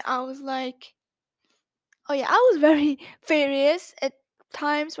and I was like, oh yeah, I was very furious at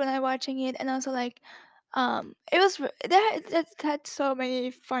times when I watching it, and also like, it was that had so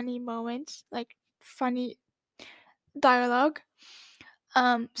many funny moments, like funny dialogue.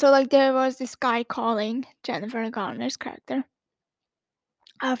 So like there was this guy calling Jennifer Garner's character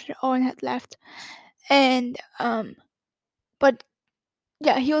after Owen had left, and but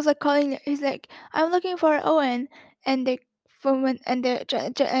yeah, he was like calling. He's like, "I'm looking for Owen," and the woman and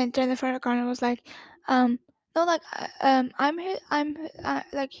and Jennifer Garner was like, "No, like, I'm his.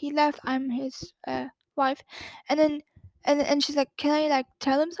 Like he left. I'm his wife," and then and she's like, "Can I like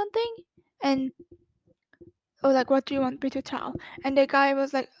tell him something?" And oh, like, what do you want me to tell? And the guy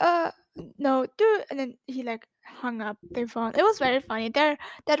was like, no, dude. And then he like hung up the phone. It was very funny. That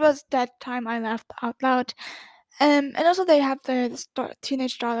was that time I laughed out loud. And also they have the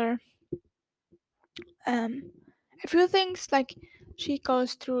teenage daughter. Um, a few things like she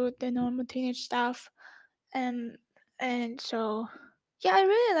goes through the normal teenage stuff. Um, and so yeah, I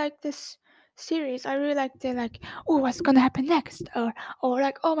really like this series. I really like the like, oh, what's gonna happen next, or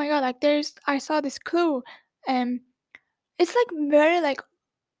like, oh my god, like I saw this clue. Um, it's like very like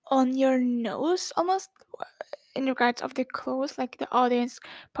on your nose almost, in regards of the clues. Like the audience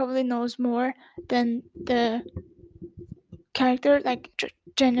probably knows more than the character, like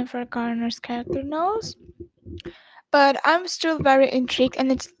Jennifer Garner's character knows. But I'm still very intrigued,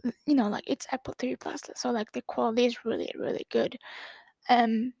 and it's, like it's Apple TV Plus, so like the quality is really really good.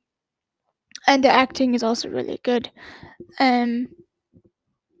 Um, and the acting is also really good. Um,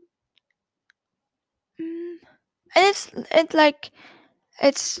 mm, and it's like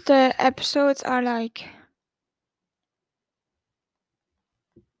it's the episodes are like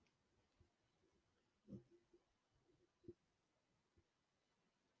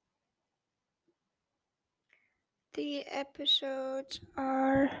the episodes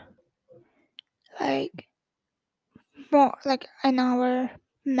are like more like an hour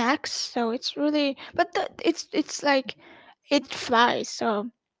max, so it's really, but it's like it flies. So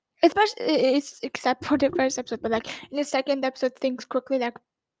especially it's except for the first episode, but like in the second episode things quickly like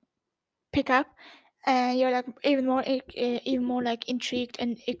pick up, and you're like even more like intrigued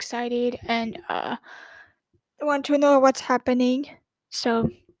and excited, and want to know what's happening. So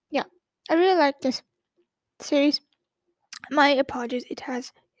yeah, I really like this series. My apologies, it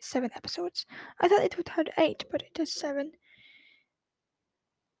has 7 episodes. I thought it would have 8, but it has 7.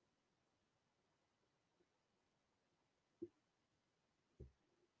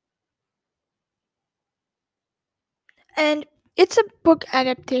 And it's a book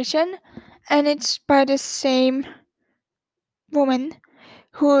adaptation, and it's by the same woman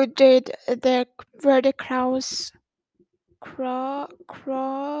who did the Where the Crows Craw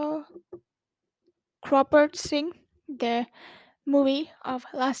Crawford Sing, the movie of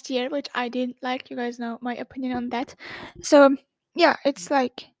last year, which I didn't like. You guys know my opinion on that. So yeah, it's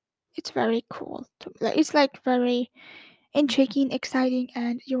very cool. Like, it's like very intriguing, exciting,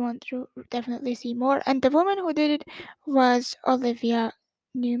 and you want to definitely see more. And the woman who did it was Olivia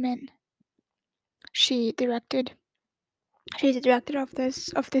Newman. She directed. She's the director of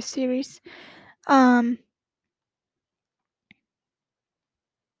this series. Um.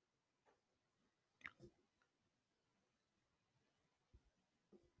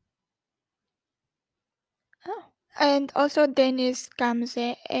 Oh. And also Denise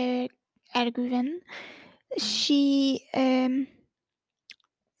Gamze Erguven. She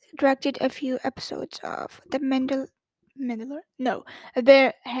directed a few episodes of the Mandalorian. No,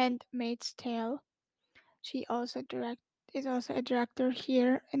 The Handmaid's Tale. She also direct is also a director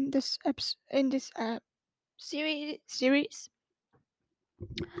here in this series.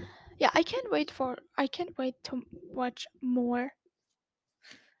 Yeah, I can't wait to watch more.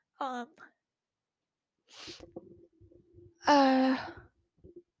 Um. Uh.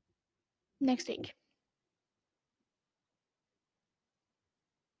 Next week.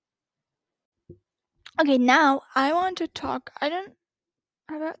 Okay, now I want to talk. I don't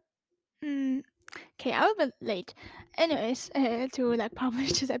about. Mm, okay, I was a bit late. Anyways, to like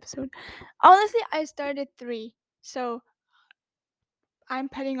publish this episode. Honestly, I started 3, so I'm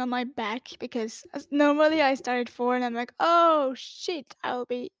patting on my back because normally I started 4, and I'm like, oh shit, I'll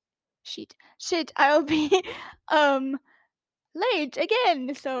be um late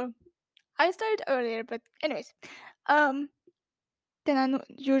again. So I started earlier, but anyways, um, than I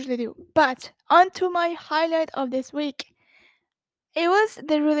usually do. But on to my highlight of this week. It was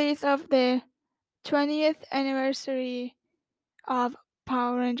the release of the 20th anniversary of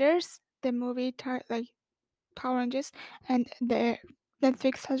Power Rangers, the movie like Power Rangers, and the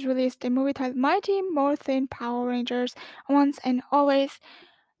Netflix has released a movie titled Mighty Morphin Power Rangers Once and Always.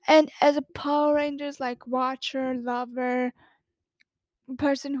 And as a Power Rangers like watcher, lover,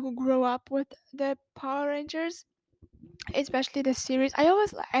 person who grew up with the Power Rangers, especially the series, I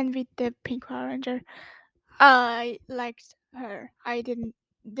always envied the Pink Power Ranger. I liked her. I didn't.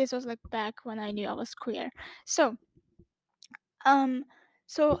 This was like back when I knew I was queer. So Um,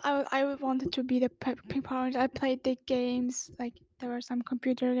 I wanted to be the Pink Power Ranger. I played the games, like there were some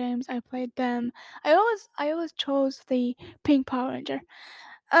computer games. I played them. I always chose the Pink Power Ranger.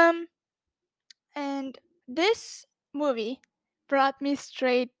 Um, and this movie brought me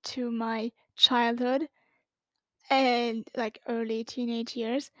straight to my childhood and like early teenage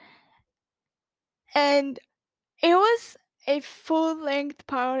years, and it was a full length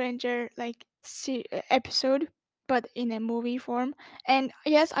Power Ranger like episode, but in a movie form. And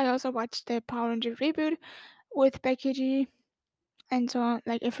yes, I also watched the Power Ranger reboot with Becky G and so on,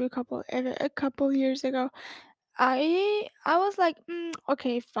 like a couple years ago. I was like,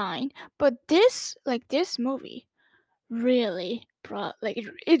 okay, fine, but this movie really brought like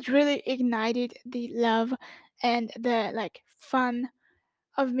it really ignited the love and the like fun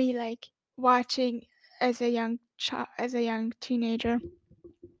of me like watching as a young child,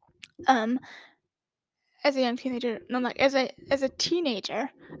 um as a young teenager, no, like as a teenager.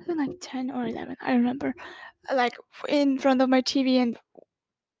 I was like 10 or 11, I remember, like in front of my TV, and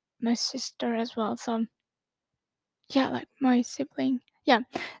my sister as well. So yeah, like my sibling. Yeah.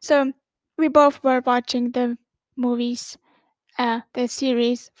 So we both were watching the movies, the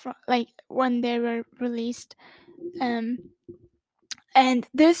series from like when they were released. Um, and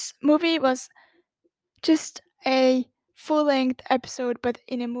this movie was just a full length episode, but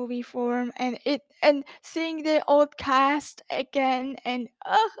in a movie form, and seeing the old cast again, and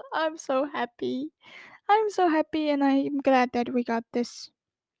I'm so happy. I'm so happy, and I'm glad that we got this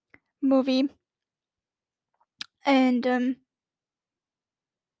movie. And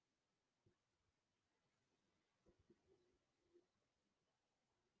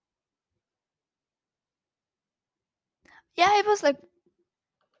yeah, it was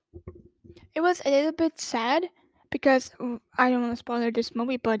a little bit sad because I don't want to spoil this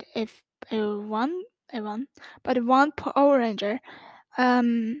movie, but if a one, but one Power Ranger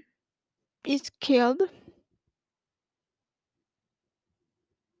um is killed,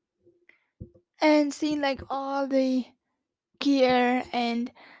 and seeing like all the gear,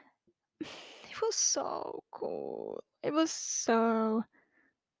 and it was so cool. It was so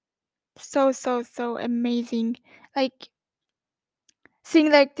amazing. Like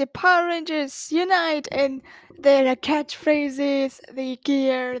seeing like the Power Rangers unite and their catchphrases, the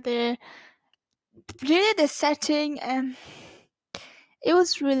gear, the really the setting, and it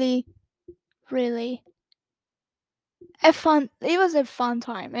was really it was a fun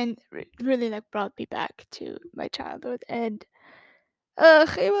time, and really like brought me back to my childhood. And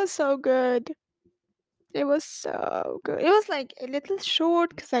it was so good. It was so good. It was like a little short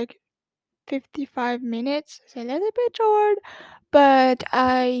because like 55 minutes. It's a little bit short, but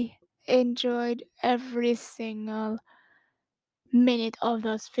I enjoyed every single minute of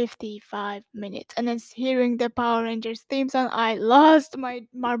those 55 minutes. And then hearing the Power Rangers theme song, I lost my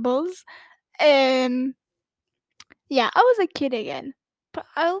marbles. Um, yeah, I was a kid again. But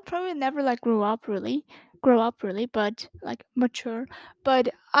I'll probably never like grow up really, but like mature. But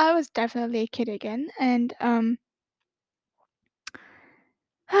I was definitely a kid again, and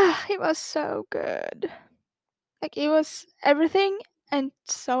it was so good. Like it was everything and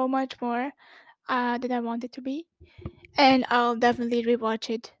so much more that I want it to be. And I'll definitely rewatch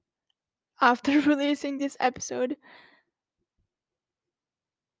it after releasing this episode.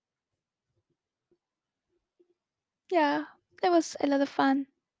 Yeah, it was a lot of fun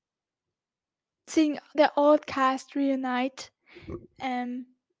seeing the old cast reunite, um,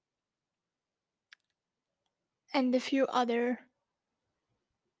 and a few other.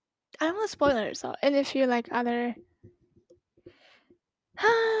 I don't want to spoil it, so and a few like other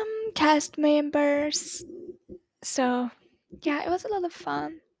cast members. So yeah, it was a lot of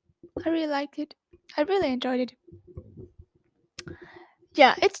fun. I really liked it. I really enjoyed it.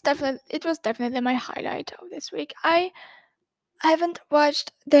 Yeah, it was definitely my highlight of this week. I haven't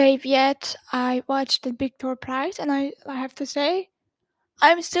watched Dave yet. I watched the Big Tour Prize, and I have to say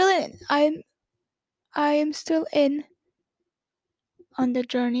I'm still in. I am still in on the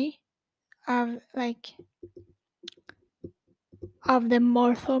journey of of the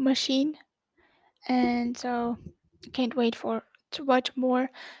Morpho machine, and so I can't wait for to watch more.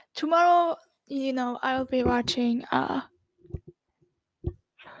 Tomorrow, I'll be watching.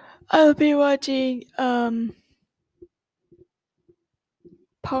 I'll be watching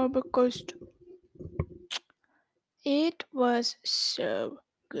Power Book Ghost. It was so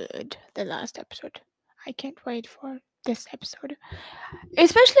good. The last episode. I can't wait for this episode,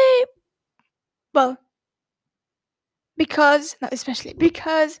 especially well because not especially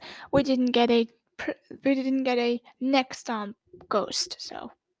because we didn't get a we didn't get a next ghost,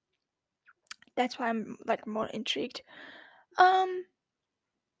 so that's why I'm like more intrigued. Um,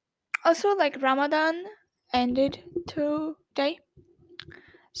 Also like Ramadan ended today,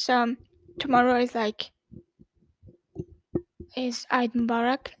 so tomorrow is Eid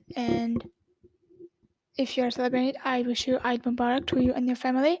Mubarak, and if you're celebrating it, I wish you Eid Mubarak to you and your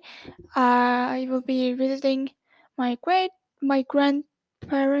family. I will be visiting my my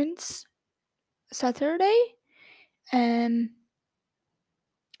grandparents Saturday, um,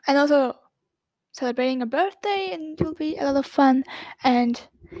 and also celebrating a birthday, and it will be a lot of fun. And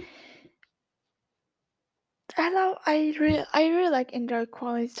I really like enjoy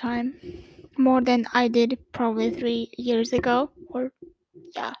quality time more than I did probably 3 years ago, or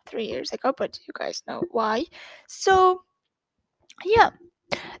yeah, 3 years ago. But you guys know why. So yeah,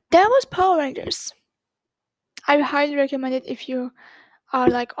 that was Power Rangers. I highly recommend it if you are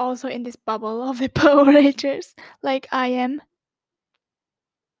like also in this bubble of the Power Rangers, like I am.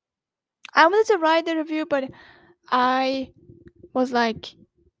 I wanted to write the review, but I was like,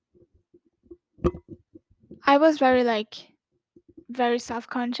 I was very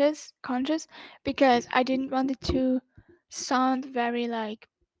conscious because I didn't want it to sound very like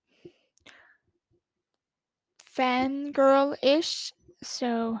fangirl-ish.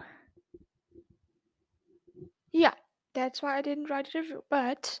 So yeah, that's why I didn't write a review.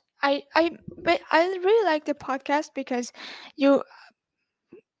 But I really like the podcast you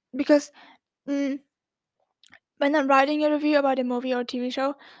because mm, when I'm writing a review about a movie or TV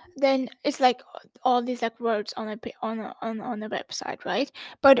show, then it's like all these like words on on a website, right?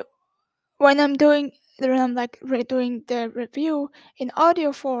 But when I'm like doing the review in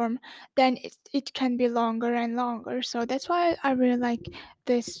audio form, then it can be longer and longer. So that's why I really like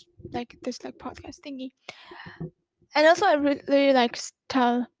this like podcast thingy. And also I really like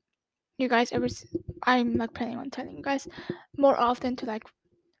tell you guys I'm like planning on telling you guys more often to like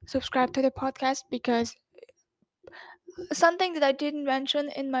subscribe to the podcast, because something that I didn't mention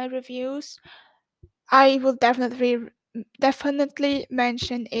in my reviews, I will definitely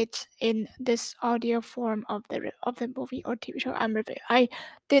mention it in this audio form of of the movie or TV show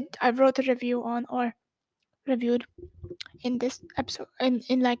I wrote a review on, or reviewed in this episode, in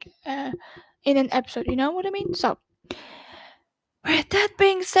an episode, you know what I mean? So with that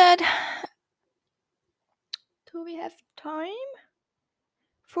being said, do we have time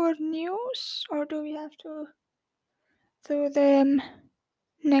for news, or do we have to do them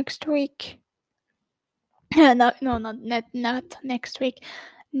next week? No, no, not next week.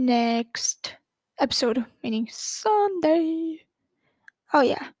 Next episode, meaning Sunday. Oh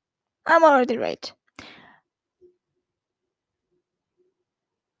yeah, I'm already right.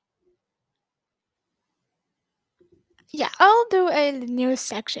 Yeah, I'll do a news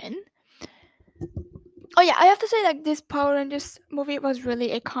section. Oh yeah, I have to say like this Power Rangers movie was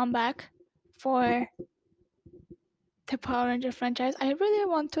really a comeback for the Power Ranger franchise. I really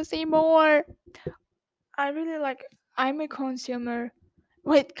want to see more. I really like. I'm a consumer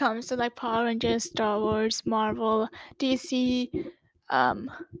when it comes to like Power Rangers, Star Wars, Marvel, DC, um,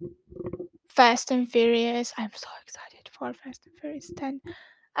 Fast and Furious. I'm so excited for Fast and Furious 10.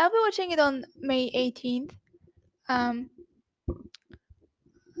 I'll be watching it on May 18th. Um,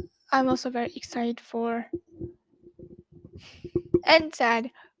 I'm also very excited for and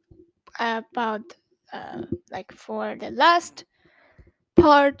sad about for the last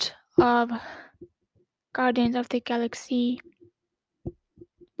part of Guardians of the Galaxy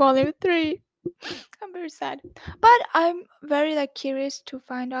Volume 3. I'm very sad. But I'm very curious to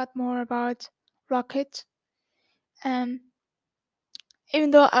find out more about Rocket. Um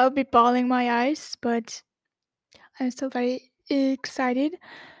Even though I'll be bawling my eyes, but I'm still very excited.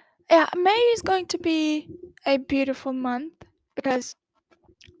 Yeah, May is going to be a beautiful month because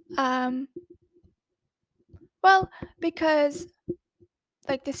um well because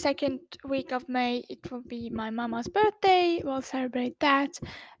the second week of May it will be my mama's birthday. We'll celebrate that.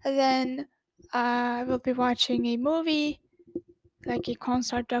 And then I will be watching a movie, like a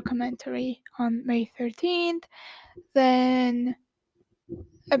concert documentary on May 13th. Then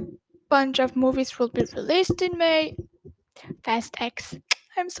a bunch of movies will be released in May. Fast X.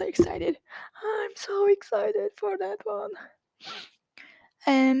 I'm so excited. I'm so excited for that one.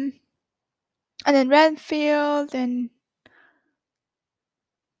 Um, and then Renfield and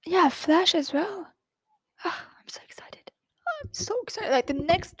yeah, Flash as well. I'm so excited. I'm so excited. The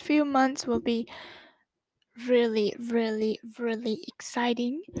next few months will be really, really, really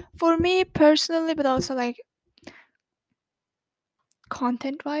exciting for me personally, but also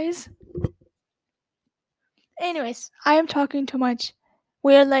content wise. Anyways, I am talking too much.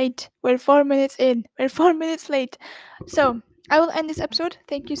 We're late. We're 4 minutes in. We're 4 minutes late. So I will end this episode.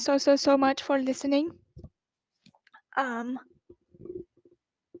 Thank you so much for listening. Um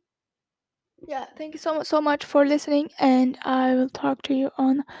yeah, thank you so much for listening, and I will talk to you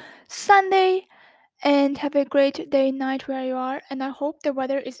on Sunday. And have a great day, night where you are. And I hope the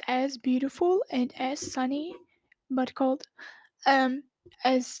weather is as beautiful and as sunny, but cold, um,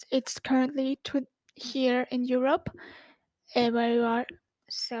 as it's currently here in Europe, where you are.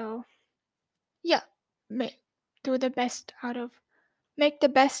 So yeah, make do the best out of make the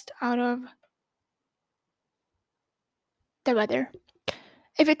best out of the weather.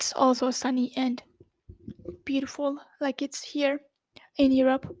 If it's also sunny and beautiful like it's here in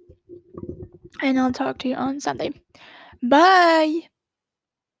Europe. And I'll talk to you on Sunday. Bye.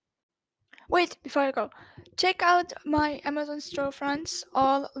 Wait, before I go, check out my Amazon storefronts,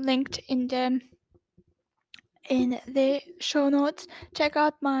 all linked in the show notes. Check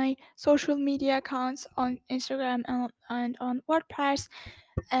out my social media accounts on Instagram and on WordPress.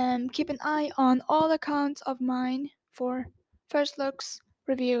 Keep an eye on all accounts of mine for first looks,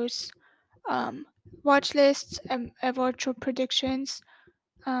 reviews, um, watch lists, virtual predictions,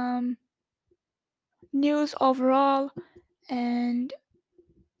 um, news overall, and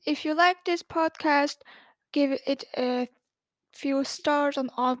if you like this podcast, give it a few stars on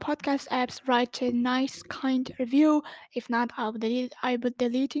all podcast apps. Write a nice, kind review. If not, I will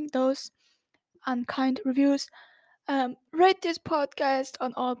deleting those unkind reviews. Rate this podcast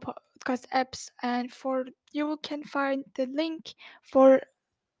on all podcast apps, and for you can find the link for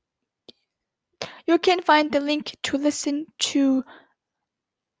you can find the link to listen to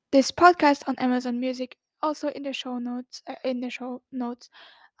this podcast on Amazon Music. Also in the show notes.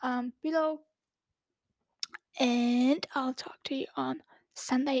 Below. And I'll talk to you on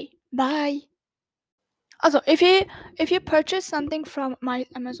Sunday. Bye. Also, if you purchase something from my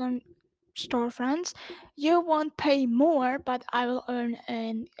Amazon storefronts, you won't pay more, but I will earn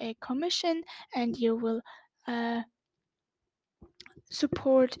a commission, and you will uh,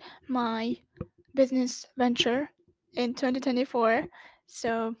 support my business venture in 2024.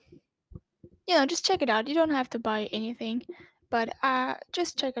 So just check it out. You don't have to buy anything, but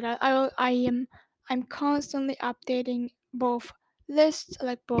just check it out. I'm constantly updating both lists,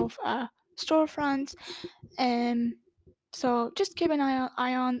 like both storefronts, and so just keep an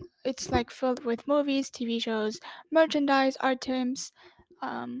eye on. It's filled with movies, TV shows, merchandise, items,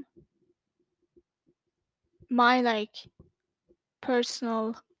 um, my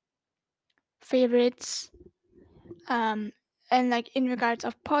personal favorites, and in regards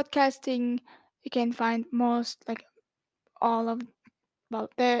of podcasting, you can find most all of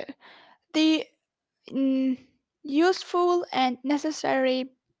the useful and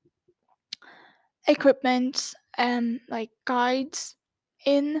necessary equipment, guides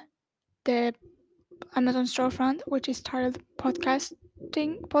in the Amazon storefront, which is titled podcast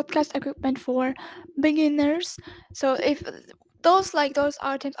equipment for beginners. So if those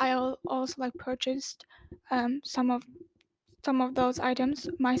items, I also purchased some of those items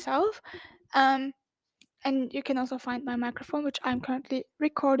myself. And you can also find my microphone, which I'm currently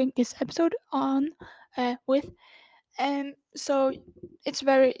recording this episode on with. And so it's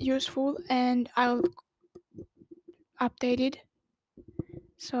very useful, and I'll update it.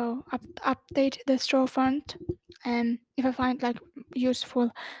 So update the storefront, and if I find like useful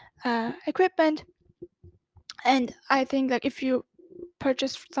equipment, and I think like if you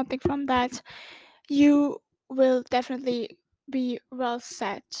purchase something from that, you will definitely be well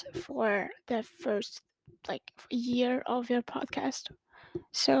set for the first like year of your podcast.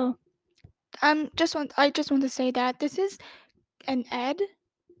 So I just want to say that this is an ad.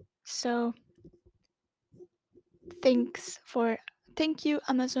 So thank you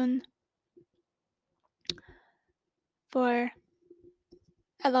Amazon for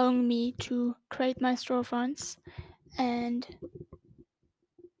allowing me to create my storefronts. And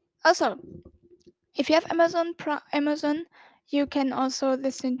also, if you have Amazon, you can also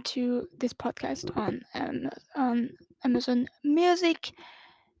listen to this podcast on Amazon Music.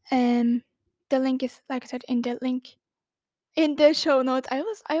 The link is, like I said, in the link in the show notes. I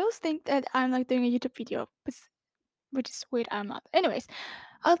always think that I'm like doing a YouTube video, but which is weird. I'm not. Anyways,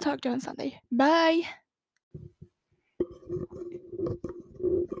 I'll talk to you on Sunday. Bye.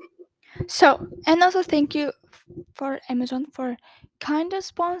 So, and also thank you for Amazon for kind of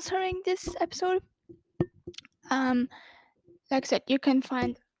sponsoring this episode. Um, like I said, you can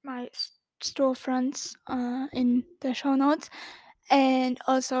find my storefronts in the show notes, and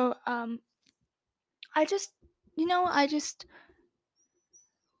also I just, you know, I just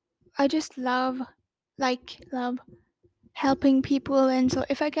love helping people, and so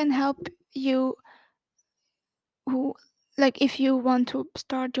if I can help you who like if you want to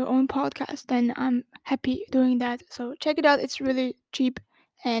start your own podcast, then I'm happy doing that. So check it out. It's really cheap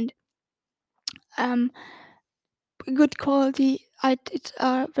and um good quality. It's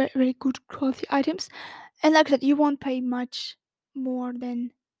very, very good quality items, and like that, you won't pay much more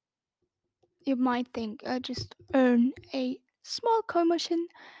than you might think. Just earn a small commission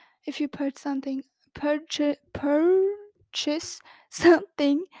if you purchase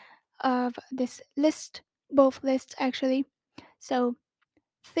something of this list, both lists actually. So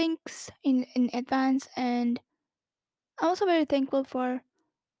thanks in advance, and I'm also very thankful for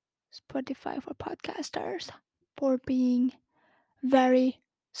Spotify for podcasters for being very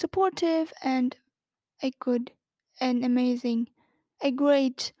supportive and a good and amazing, a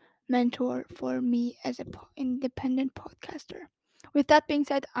great mentor for me as a independent podcaster. With that being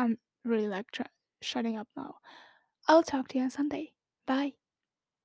said, I'm really like shutting up now. I'll talk to you on Sunday. Bye.